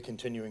 We're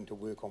continuing to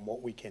work on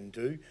what we can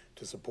do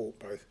to support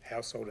both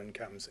household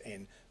incomes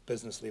and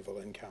business level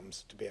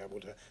incomes to be able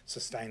to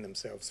sustain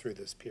themselves through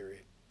this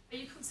period. Are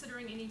you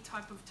considering any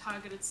type of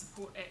targeted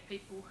support at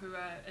people who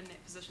are in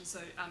that position, so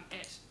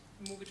at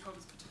mortgage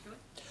holders particularly?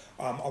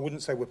 I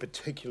wouldn't say we're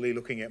particularly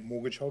looking at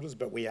mortgage holders,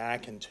 but we are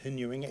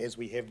continuing, as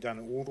we have done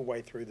all the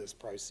way through this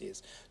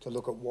process, to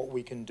look at what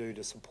we can do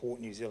to support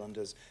New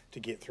Zealanders to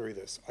get through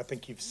this. I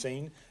think you've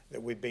seen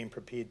that we've been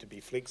prepared to be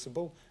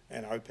flexible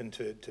and open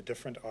to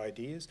different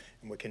ideas,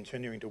 and we're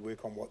continuing to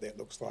work on what that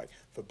looks like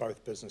for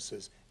both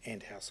businesses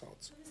and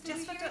households.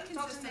 Just for Dr.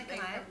 consistently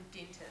McElnay. from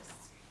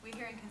dentists, we're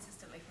hearing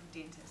consistently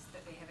from dentists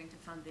that they're having to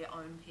fund their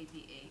own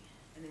PPE,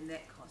 and then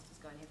that cost is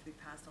going to have to be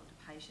passed on to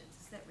patients.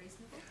 Is that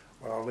reasonable?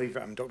 Well, I'll leave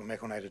Dr.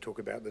 McElnay to talk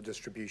about the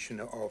distribution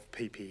of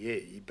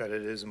PPE, but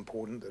it is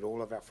important that all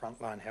of our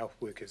frontline health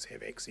workers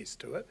have access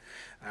to it.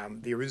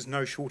 There is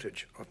no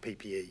shortage of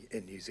PPE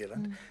in New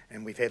Zealand,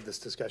 and we've had this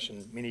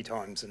discussion many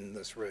times in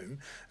this room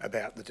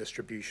about the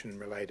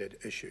distribution-related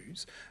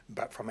issues.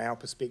 But from our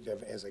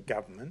perspective as a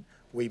government,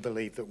 we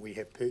believe that we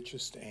have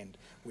purchased and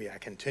we are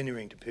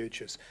continuing to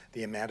purchase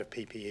the amount of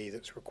PPE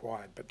that's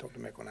required. But Dr.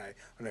 McElnay, I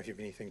don't know if you have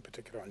anything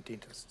particular on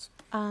dentists.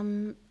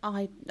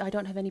 I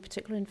don't have any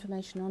particular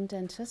information on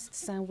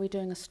dentists. We're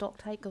doing a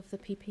stock take of the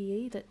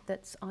PPE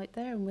that's out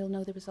there, and we'll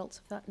know the results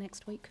of that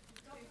next week.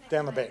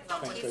 Down the back.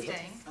 Thanks, Lisa.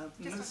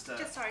 Minister,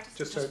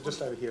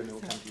 Just over here, and then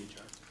we'll come to you,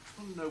 Joe.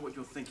 I want to know what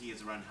your thinking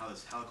is around how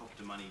this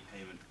helicopter money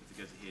payment, if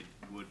it goes ahead,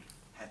 would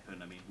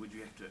happen. I mean, would you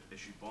have to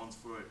issue bonds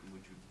for it, and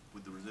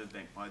would the Reserve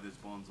Bank buy those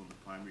bonds on the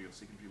primary or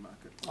secondary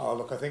market? Oh,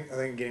 look, I think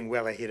getting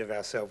well ahead of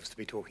ourselves to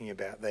be talking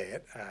about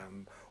that.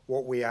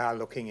 What we are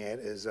looking at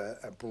is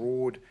a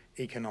broad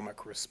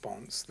economic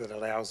response that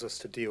allows us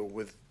to deal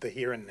with the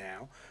here and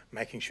now,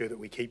 making sure that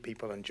we keep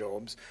people in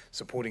jobs,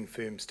 supporting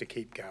firms to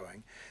keep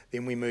going.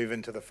 Then we move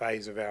into the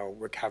phase of our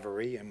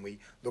recovery and we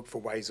look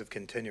for ways of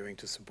continuing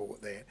to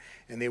support that.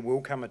 And there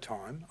will come a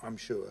time, I'm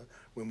sure,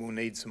 when we'll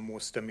need some more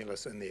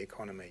stimulus in the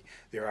economy.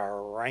 There are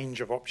a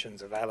range of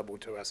options available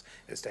to us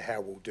as to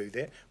how we'll do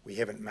that. We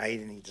haven't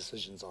made any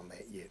decisions on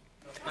that yet.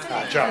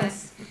 Joe.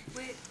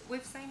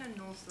 We've seen in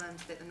Northland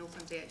that the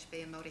Northland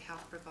DHB and Māori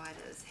health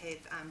providers have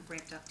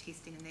ramped up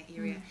testing in that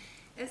area.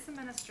 Is the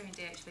Ministry and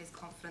DHB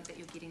confident that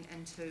you're getting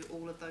into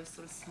all of those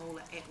sort of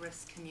smaller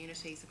at-risk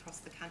communities across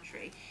the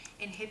country?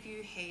 And have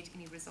you had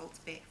any results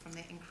back from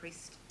that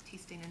increased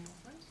testing in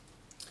Northland?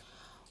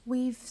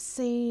 We've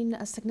seen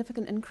a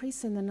significant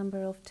increase in the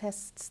number of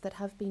tests that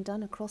have been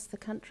done across the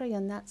country,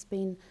 and that's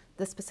been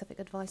the specific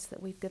advice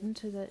that we've given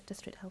to the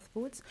district health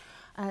boards.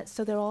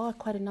 So there are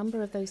quite a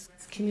number of those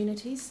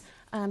communities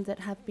that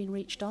have been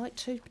reached out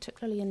to,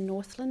 particularly in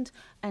Northland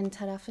and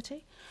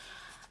Tairāwhiti.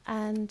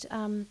 And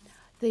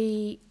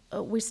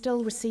we're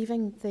still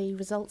receiving the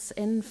results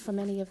in from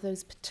any of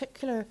those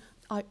particular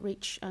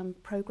outreach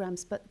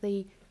programs, but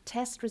the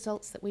test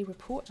results that we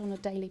report on a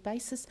daily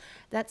basis,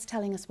 that's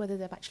telling us whether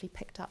they've actually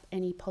picked up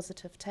any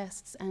positive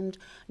tests, and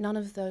none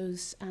of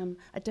those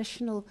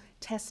additional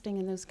testing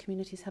in those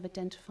communities have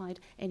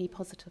identified any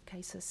positive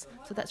cases.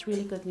 So that's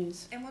really good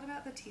news. And what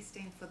about the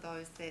testing for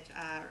those that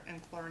are in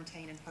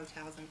quarantine in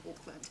hotels in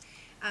Auckland?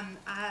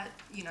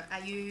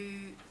 Are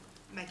you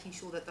making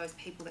sure that those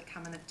people that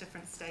come in at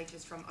different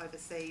stages from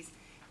overseas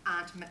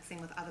aren't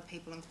mixing with other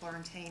people in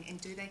quarantine, and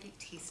do they get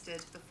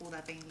tested before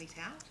they're being let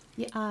out?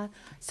 Yeah,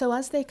 so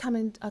as they come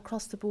in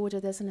across the border,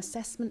 there's an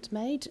assessment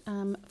made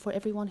for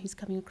everyone who's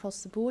coming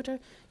across the border,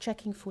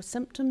 checking for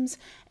symptoms.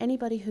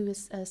 Anybody who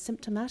is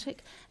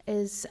symptomatic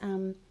is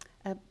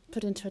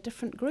put into a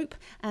different group,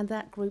 and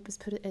that group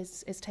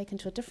is taken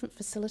to a different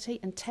facility,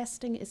 and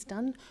testing is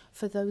done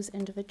for those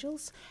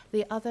individuals.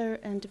 The other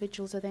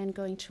individuals are then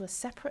going to a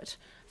separate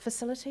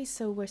facility,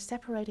 so we're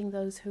separating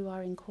those who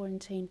are in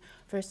quarantine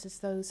versus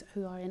those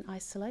who are in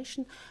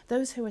isolation.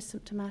 Those who are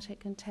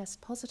symptomatic and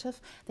test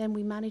positive, then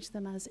we manage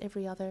them as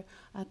every other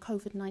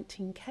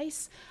COVID-19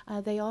 case.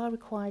 They are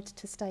required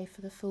to stay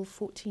for the full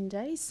 14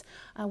 days.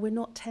 We're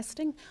not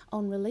testing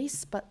on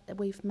release, but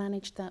we've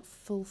managed that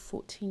full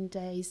 14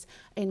 days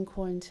in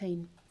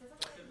quarantine.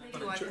 Does it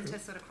leave you open to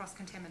sort of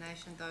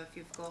cross-contamination, though, if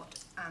you've got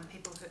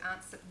people who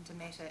aren't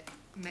symptomatic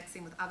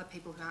mixing with other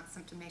people who aren't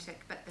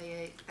symptomatic, but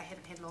they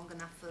haven't had long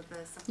enough for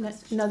the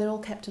symptoms? No, they're all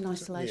kept in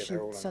isolation,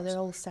 yeah, they're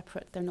all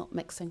separate, they're not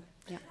mixing.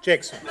 Yeah.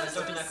 Jackson.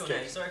 Dr.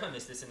 McElnay, sorry if I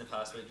missed this in the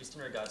past, but just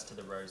in regards to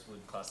the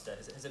Rosewood cluster,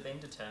 has it been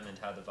determined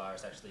how the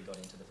virus actually got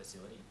into the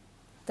facility?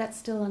 That's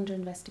still under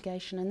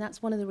investigation, and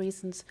that's one of the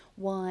reasons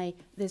why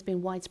there's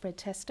been widespread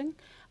testing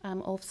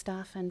of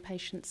staff and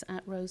patients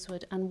at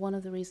Rosewood, and one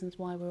of the reasons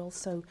why we're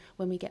also,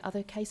 when we get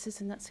other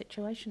cases in that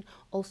situation,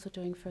 also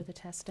doing further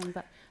testing,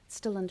 but it's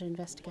still under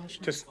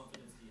investigation. What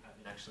confidence do you have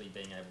in actually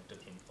being able to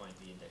pinpoint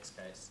the index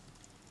case?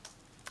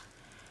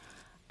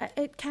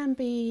 It can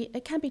be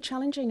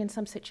challenging in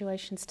some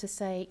situations to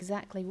say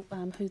exactly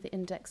who the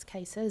index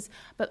case is,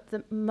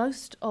 but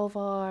most of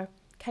our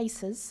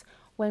cases,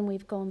 when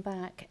we've gone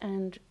back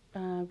and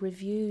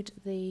reviewed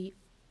the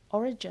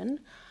origin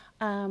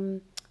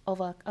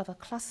of a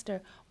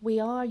cluster, we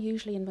are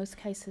usually in most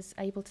cases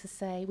able to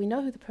say we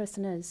know who the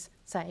person is,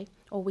 say,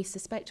 or we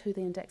suspect who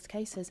the index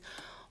case is.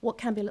 What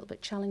can be a little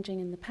bit challenging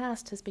in the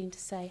past has been to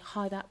say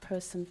how that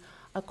person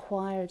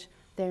acquired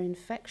their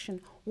infection.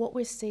 What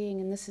we're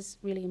seeing, and this is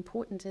really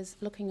important, is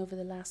looking over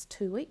the last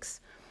 2 weeks,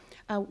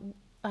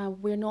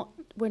 we're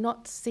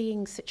not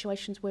seeing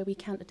situations where we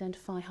can't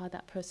identify how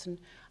that person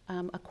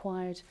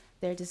acquired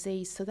their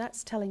disease. So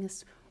that's telling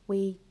us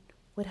we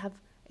would have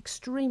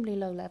extremely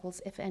low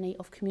levels, if any,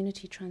 of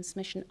community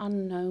transmission,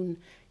 unknown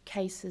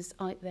cases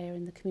out there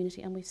in the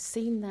community, and we've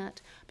seen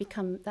that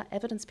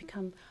evidence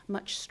become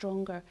much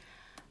stronger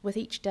with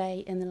each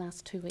day in the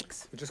last 2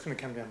 weeks. We're just going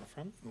to come down the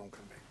front and we'll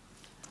come back.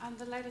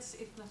 The latest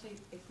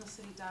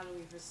ethnicity data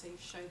we've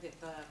received show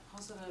that the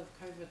positive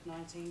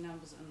COVID-19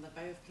 numbers in the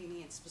Bay of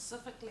Plenty, and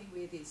specifically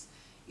where there's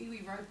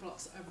iwi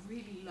roadblocks, are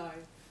really low.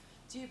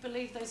 Do you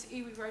believe those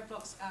iwi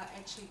roadblocks are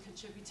actually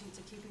contributing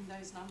to keeping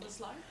those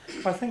numbers low?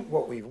 I think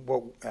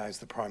as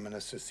the Prime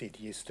Minister said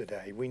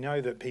yesterday, we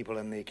know that people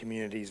in their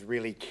communities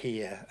really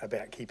care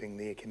about keeping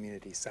their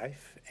community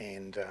safe,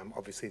 and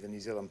obviously the New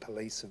Zealand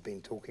Police have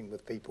been talking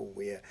with people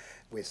where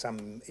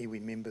some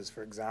iwi members,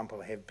 for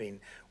example, have been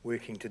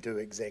working to do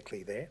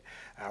exactly that.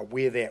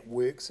 Where that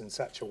works in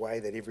such a way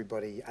that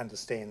everybody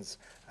understands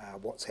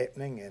what's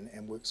happening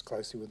and works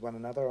closely with one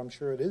another, I'm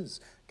sure it is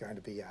going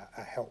to be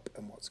a help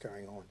in what's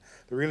going on.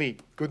 The really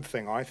good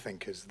thing, I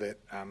think, is that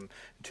in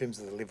terms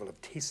of the level of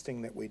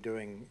testing that we're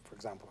doing, for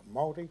example, in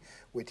Māori,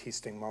 we're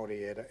testing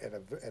Māori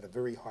at a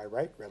very high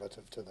rate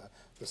relative to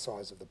the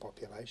size of the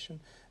population,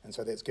 and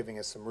so that's giving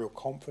us some real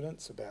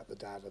confidence about the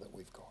data that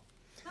we've got.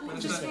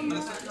 Just one more.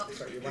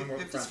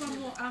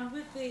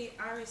 With the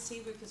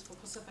RSC workers for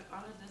Pacific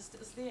Islanders,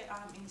 is there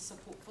any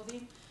support for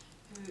them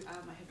who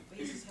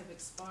visas have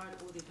expired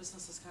or their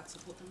businesses can't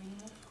support them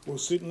anymore? Well,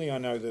 certainly I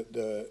know that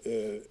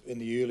in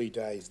the early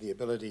days, the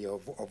ability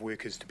of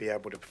workers to be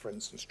able to, for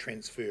instance,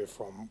 transfer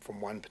from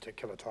one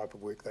particular type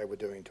of work they were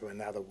doing to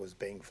another was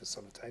being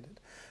facilitated.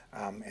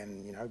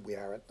 And you know, we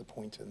are at the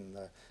point in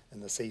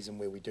the season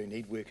where we do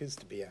need workers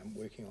to be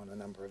working on a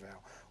number of our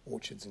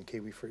orchards and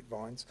kiwi fruit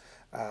vines.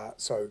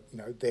 So you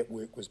know, that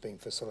work was being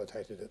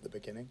facilitated at the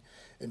beginning.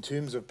 In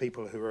terms of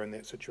people who are in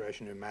that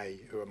situation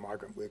who are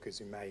migrant workers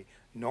who may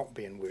not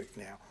be in work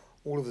now,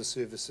 all of the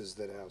services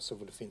that our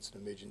Civil Defence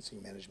and Emergency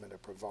Management are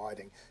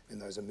providing in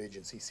those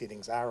emergency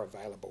settings are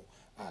available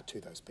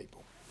to those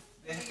people.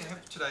 There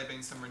have today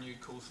been some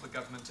renewed calls for the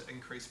government to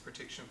increase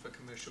protection for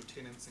commercial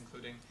tenants,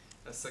 including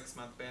a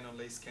 6-month ban on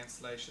lease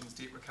cancellations,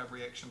 debt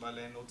recovery action by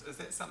landlords. Is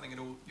that something at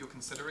all you're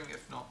considering?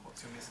 If not,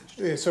 what's your message?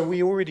 Yeah, so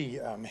we already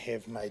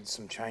have made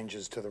some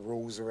changes to the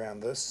rules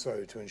around this,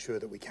 so to ensure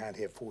that we can't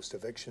have forced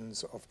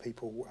evictions of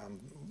people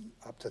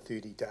up to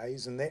 30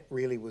 days, and that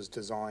really was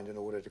designed in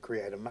order to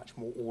create a much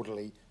more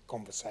orderly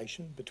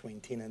conversation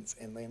between tenants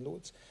and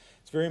landlords.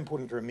 It's very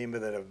important to remember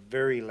that a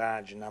very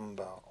large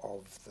number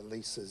of the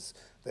leases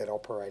that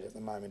operate at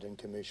the moment in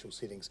commercial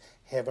settings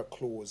have a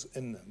clause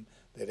in them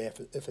that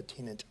if a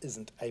tenant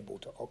isn't able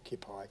to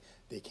occupy,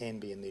 there can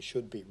be and there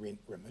should be rent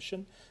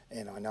remission,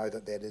 and I know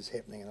that that is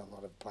happening in a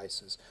lot of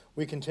places.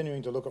 We're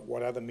continuing to look at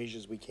what other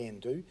measures we can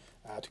do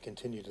to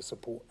continue to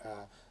support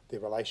the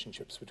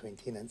relationships between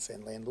tenants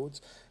and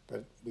landlords,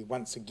 but we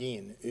once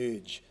again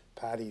urge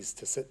parties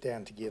to sit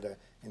down together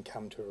and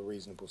come to a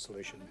reasonable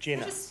solution.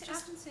 Jenna? Just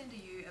concerned are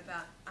you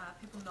about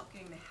people not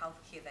getting the health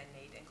care they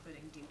need,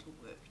 including dental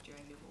work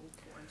during level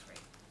 4 and 3?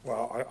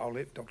 Well, I'll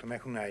let Dr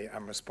McElnay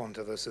respond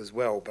to this as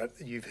well, but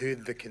you've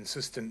heard the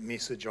consistent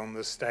message on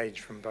this stage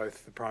from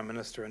both the Prime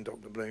Minister and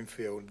Dr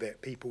Bloomfield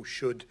that people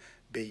should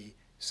be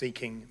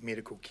seeking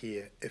medical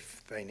care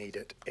if they need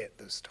it at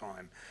this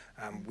time.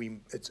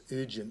 It's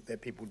urgent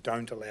that people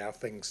don't allow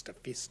things to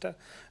fester,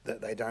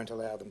 that they don't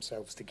allow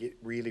themselves to get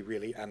really,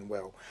 really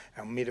unwell.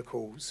 Our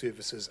medical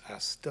services are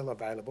still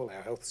available,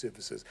 our health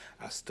services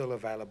are still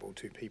available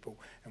to people,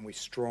 and we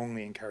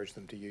strongly encourage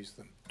them to use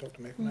them.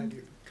 Dr McElnay, do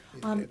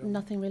you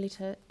nothing really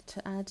to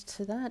add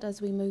to that.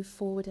 As we move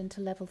forward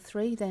into level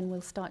 3, then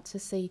we'll start to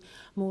see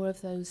more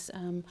of those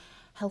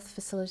health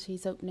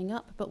facilities opening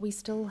up, but we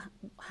still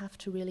have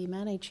to really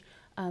manage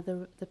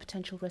the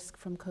potential risk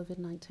from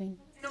COVID-19.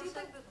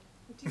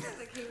 Do you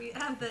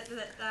think that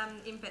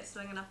MFAT's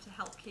doing enough to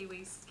help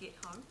Kiwis get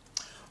home?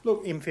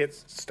 Look,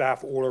 MFAT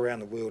staff all around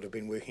the world have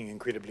been working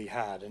incredibly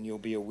hard, and you'll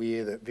be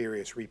aware that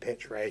various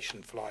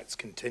repatriation flights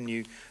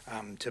continue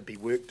to be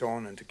worked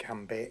on and to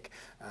come back.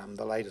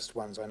 The latest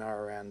ones I know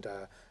around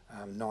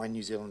 9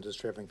 New Zealanders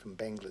travelling from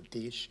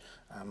Bangladesh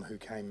who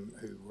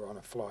were on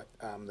a flight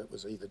that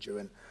was either due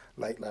in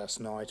late last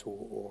night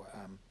or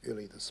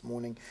early this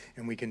morning,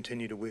 and we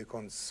continue to work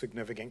on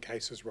significant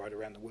cases right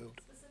around the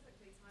world.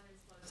 Specifically,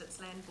 Thailand's closed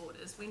its land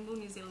borders. When will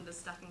New Zealanders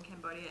stuck in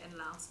Cambodia and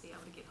Laos be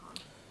able to get home?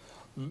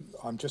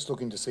 I'm just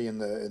looking to see in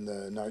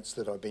the notes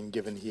that I've been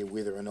given here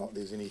whether or not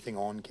there's anything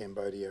on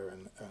Cambodia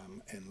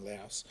and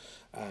Laos.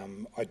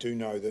 I do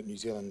know that New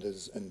Zealand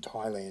is in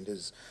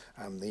Thailand,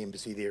 the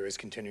embassy there is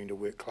continuing to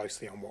work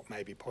closely on what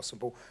may be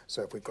possible.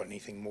 So if we've got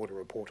anything more to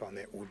report on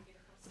that, we'll.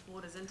 The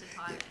borders into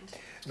Thailand.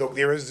 Look,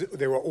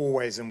 there are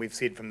always, and we've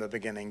said from the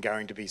beginning,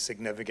 going to be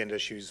significant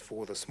issues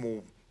for the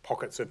small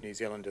pockets of New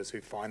Zealanders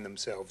who find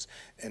themselves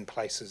in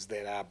places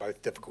that are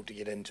both difficult to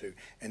get into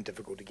and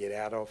difficult to get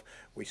out of.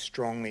 We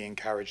strongly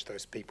encourage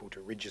those people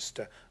to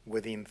register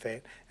with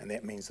MFAT, and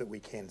that means that we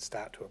can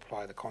start to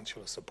apply the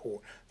consular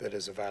support that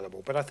is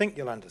available. But I think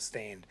you'll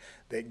understand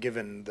that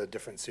given the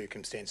different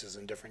circumstances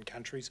in different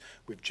countries,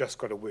 we've just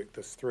got to work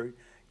this through.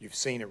 You've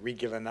seen a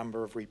regular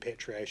number of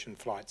repatriation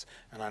flights,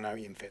 and I know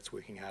MFAT's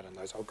working hard on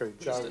those. I'll go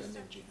Joe and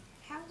then Jen.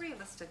 How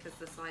realistic is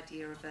this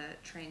idea of a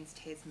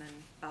trans-Tasman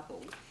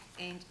bubble,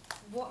 and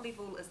what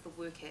level is the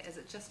work at? Is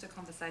it just a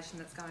conversation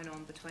that's going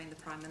on between the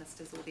Prime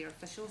Ministers or their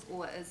officials,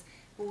 or is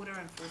border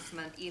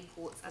enforcement,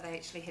 airports, are they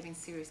actually having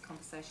serious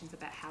conversations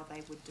about how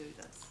they would do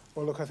this?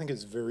 Well, look, I think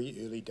it's very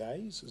early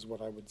days is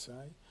what I would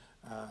say.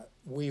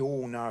 We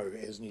all know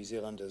as New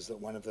Zealanders that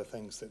one of the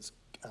things that's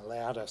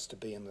allowed us to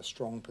be in the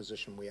strong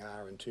position we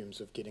are in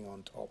terms of getting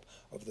on top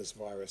of this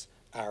virus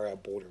are our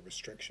border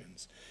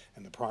restrictions.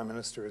 And the Prime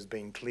Minister has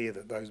been clear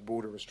that those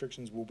border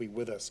restrictions will be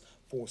with us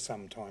for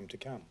some time to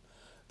come.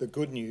 The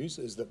good news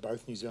is that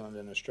both New Zealand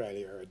and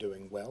Australia are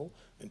doing well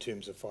in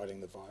terms of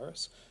fighting the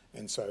virus,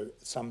 and so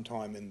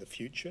sometime in the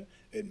future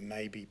it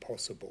may be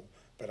possible,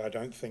 but I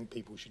don't think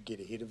people should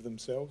get ahead of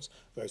themselves.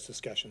 Those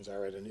discussions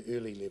are at an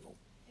early level.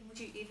 And would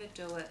you ever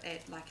do it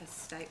at like a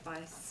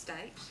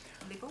state-by-state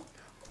level?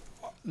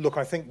 Look,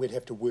 I think we'd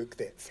have to work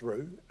that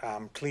through.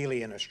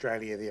 Clearly in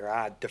Australia there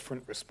are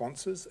different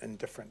responses in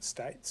different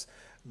states,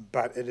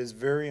 but it is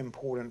very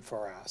important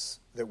for us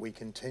that we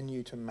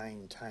continue to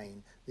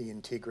maintain the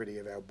integrity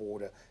of our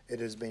border. It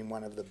has been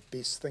one of the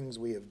best things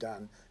we have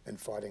done in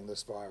fighting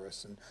this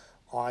virus, and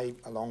I,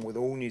 along with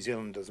all New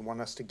Zealanders,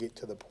 want us to get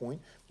to the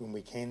point when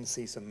we can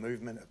see some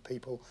movement of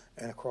people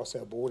and across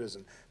our borders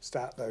and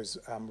start those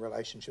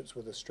relationships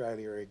with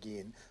Australia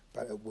again,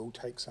 but it will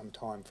take some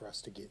time for us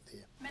to get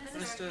there.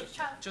 Minister,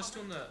 just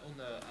on the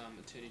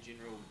Attorney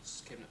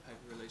General's Cabinet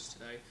paper released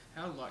today,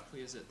 how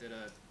likely is it that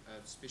a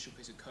special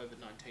piece of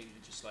COVID-19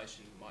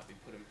 legislation might be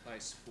put in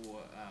place for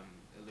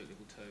Alert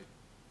Level 2?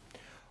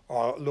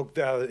 Look,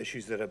 there are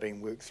issues that are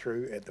being worked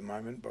through at the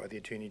moment by the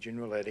Attorney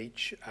General at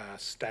each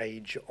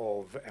stage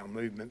of our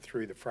movement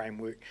through the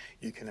framework.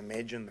 You can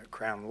imagine that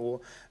Crown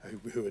Law,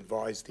 who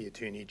advised the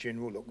Attorney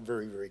General, look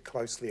very, very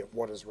closely at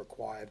what is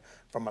required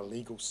from a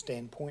legal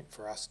standpoint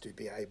for us to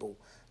be able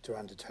to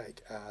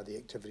undertake the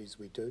activities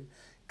we do.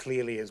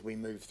 Clearly, as we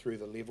move through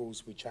the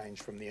levels, we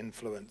change from the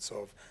influence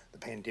of the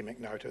pandemic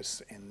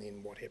notice and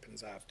then what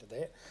happens after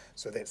that.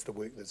 So that's the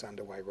work that's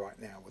underway right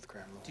now with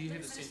Crown Law. Do you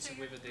have a sense of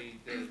whether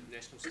the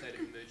national state of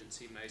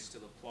emergency may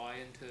still apply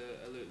into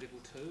Alert Level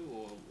 2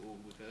 or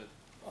with a...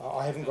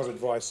 I haven't got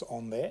advice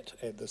on that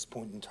at this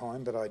point in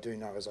time, but I do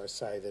know, as I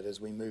say, that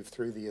as we move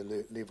through the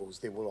alert levels,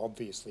 there will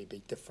obviously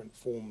be different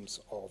forms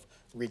of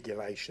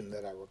regulation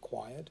that are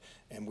required,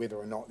 and whether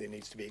or not there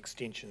needs to be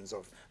extensions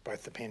of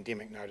both the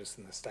pandemic notice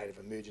and the state of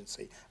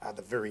emergency are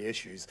the very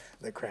issues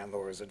that Crown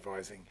Law is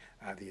advising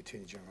the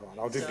Attorney General on.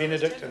 I'll do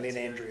Benedict and then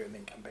Andrew and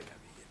then come back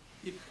over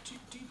here. Yeah,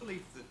 do you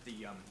believe that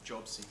the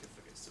job seeker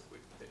figures that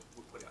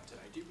were put out today,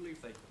 do you believe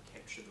they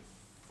capture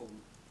the full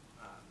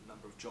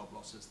number of job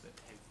losses that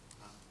have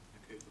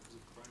occurred because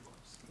of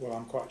coronavirus? Well,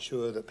 I'm quite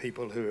sure that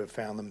people who have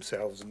found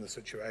themselves in the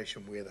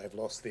situation where they've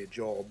lost their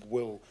job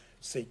will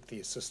seek the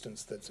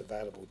assistance that's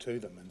available to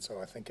them, and so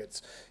I think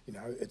it's, you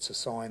know, it's a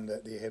sign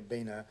that there have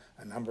been a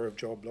number of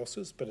job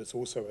losses, but it's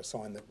also a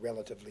sign that,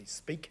 relatively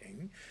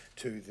speaking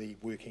to the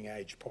working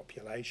age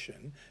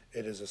population,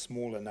 it is a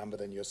smaller number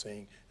than you're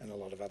seeing in a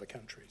lot of other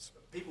countries.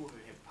 People who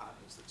have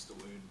partners that still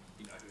earn,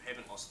 you know, who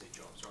haven't lost their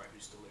jobs, right, who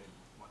still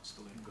might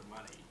still earn good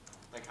money,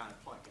 they can't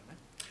apply, can they?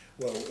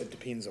 Well, it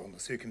depends on the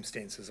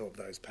circumstances of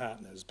those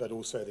partners, but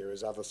also there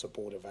is other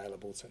support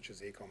available, such as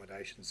the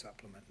accommodation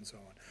supplement and so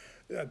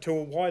on. To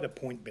a wider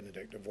point,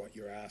 Benedict, of what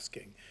you're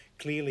asking,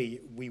 clearly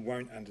we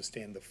won't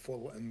understand the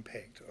full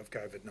impact of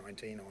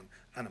COVID-19 on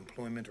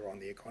unemployment or on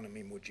the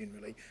economy more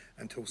generally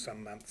until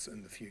some months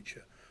in the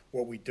future.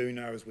 What we do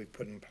know is we've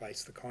put in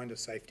place the kind of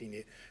safety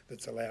net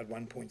that's allowed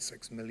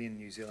 1.6 million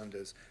New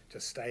Zealanders to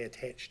stay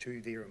attached to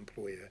their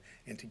employer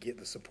and to get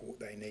the support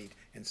they need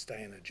and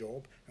stay in a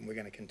job, and we're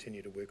going to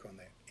continue to work on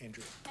that.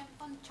 Andrew?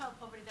 On child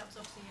poverty, that was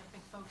obviously a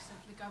big focus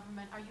of the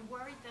government. Are you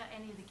worried that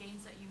any of the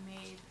gains that you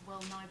made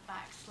will now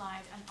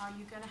backslide, and are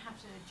you going to have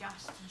to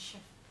adjust and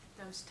shift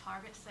those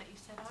targets that you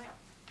set out?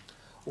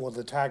 Well,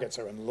 the targets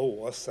are in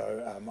law,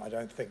 so I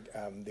don't think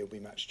there'll be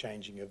much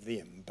changing of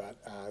them, but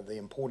the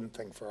important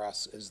thing for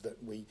us is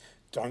that we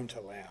don't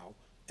allow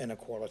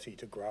inequality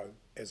to grow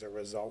as a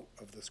result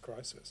of this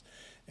crisis.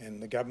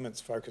 And the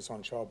government's focus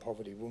on child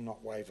poverty will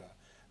not waver.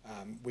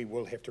 We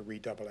will have to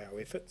redouble our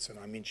efforts, and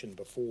I mentioned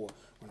before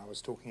when I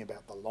was talking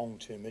about the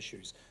long-term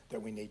issues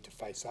that we need to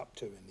face up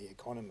to in the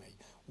economy.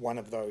 One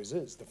of those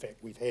is the fact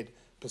we've had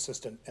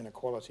persistent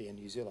inequality in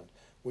New Zealand.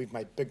 We've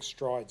made big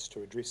strides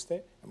to address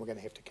that, and we're going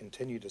to have to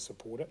continue to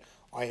support it.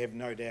 I have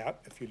no doubt,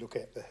 if you look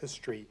at the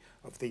history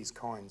of these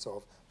kinds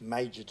of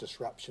major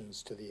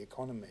disruptions to the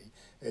economy,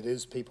 it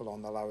is people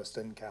on the lowest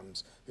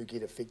incomes who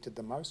get affected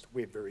the most.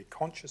 We're very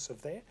conscious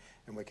of that,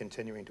 and we're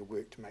continuing to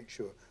work to make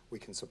sure we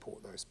can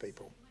support those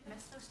people.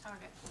 Miss those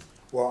targets.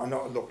 Well,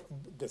 look,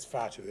 it's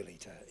far too early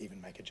to even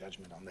make a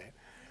judgment on that.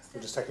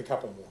 We'll just take a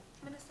couple more.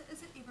 Minister,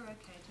 is it ever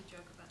okay to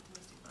joke about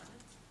domestic violence?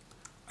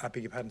 I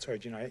beg your pardon, sorry,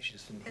 Gina, I actually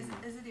just didn't hear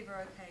you. Is it ever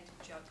okay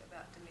to joke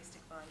about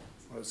domestic violence?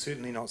 Well, it's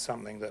certainly not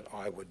something that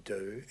I would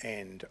do,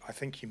 and I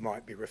think you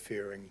might be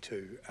referring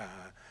to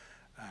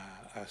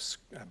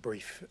a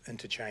brief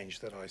interchange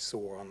that I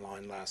saw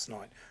online last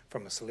night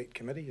from a select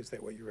committee. Is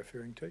that what you're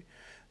referring to?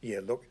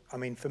 Yeah, look, I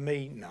mean, for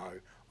me, no.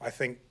 I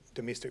think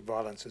domestic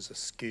violence is a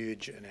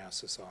scourge in our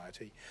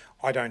society.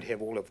 I don't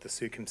have all of the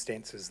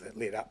circumstances that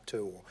led up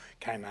to or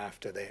came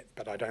after that,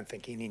 but I don't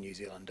think any New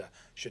Zealander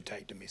should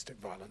take domestic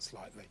violence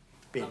lightly.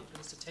 Ben.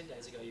 Minister, 10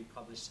 days ago you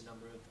published a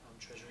number of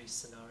Treasury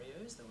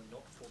scenarios. They were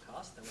not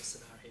forecast, they were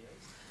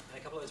scenarios. And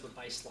a couple of those were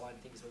baseline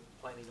things that were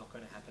plainly not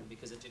going to happen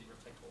because it didn't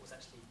reflect what was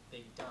actually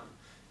being done.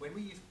 When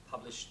will you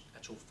publish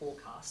actual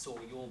forecasts or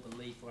your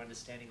belief or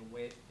understanding of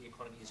where the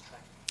economy is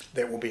tracking?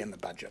 That will be in the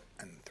budget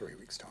in 3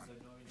 weeks' time. So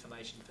no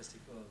information for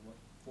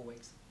 4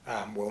 weeks?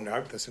 Well,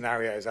 no, the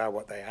scenarios are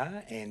what they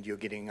are, and you're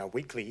getting a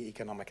weekly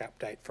economic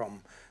update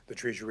from the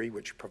Treasury,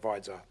 which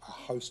provides a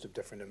host of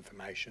different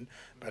information.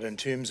 But in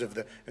terms of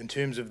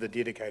the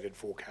dedicated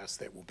forecast,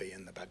 that will be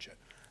in the budget.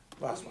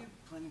 Last one.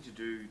 What are you planning to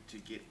do to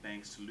get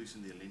banks to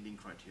loosen their lending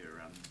criteria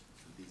around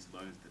these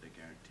loans that are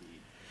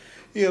guaranteed?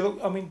 Yeah, look,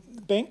 I mean,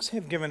 banks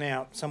have given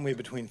out somewhere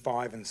between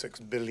 $5 and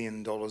 $6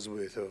 billion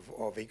worth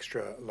of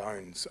extra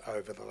loans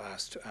over the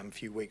last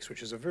few weeks,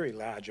 which is a very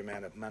large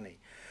amount of money.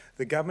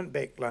 The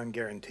government-backed loan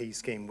guarantee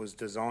scheme was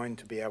designed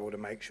to be able to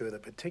make sure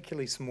that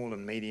particularly small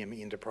and medium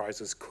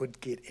enterprises could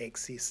get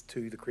access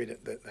to the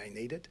credit that they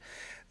needed.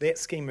 That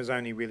scheme is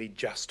only really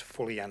just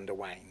fully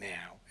underway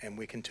now, and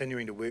we're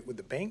continuing to work with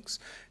the banks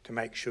to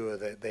make sure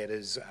that that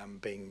is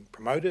being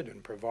promoted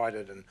and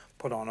provided and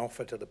put on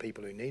offer to the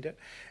people who need it.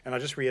 And I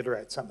just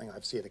reiterate something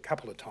I've said a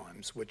couple of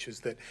times, which is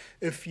that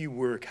if you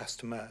were a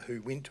customer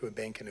who went to a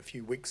bank and a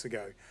few weeks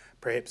ago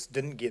perhaps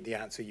didn't get the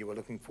answer you were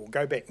looking for,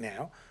 go back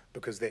now,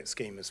 because that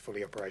scheme is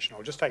fully operational.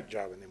 I'll just take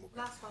Joe and then we'll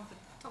go. Last one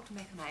for Dr.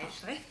 McElnay,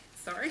 actually.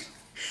 Sorry.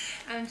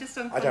 Just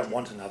on I don't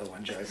want another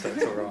one, Joe, so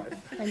it's all right.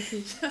 Thank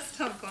you.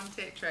 Just on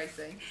contact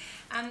tracing,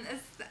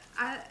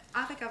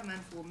 are the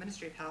government, or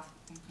Ministry of Health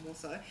more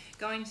so,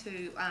 going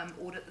to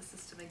audit the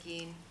system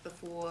again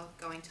before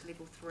going to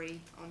level 3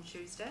 on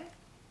Tuesday?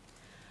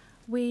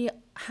 We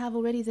have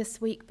already this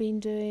week been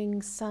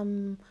doing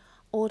some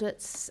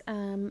audits,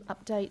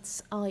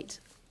 updates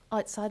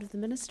outside of the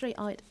ministry,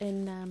 out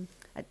in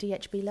at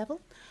DHB level,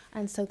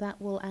 and so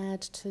that will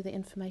add to the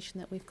information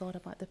that we've got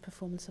about the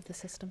performance of the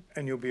system.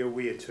 And you'll be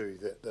aware too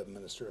that the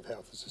Minister of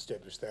Health has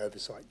established the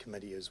Oversight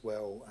Committee as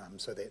well,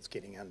 so that's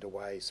getting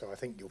underway. So I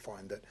think you'll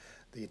find that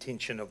the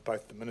attention of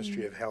both the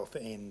Ministry of Health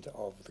and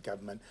of the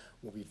government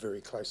will be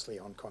very closely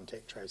on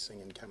contact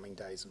tracing in coming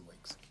days and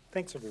weeks.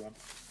 Thanks everyone.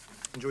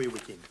 Enjoy your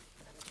weekend.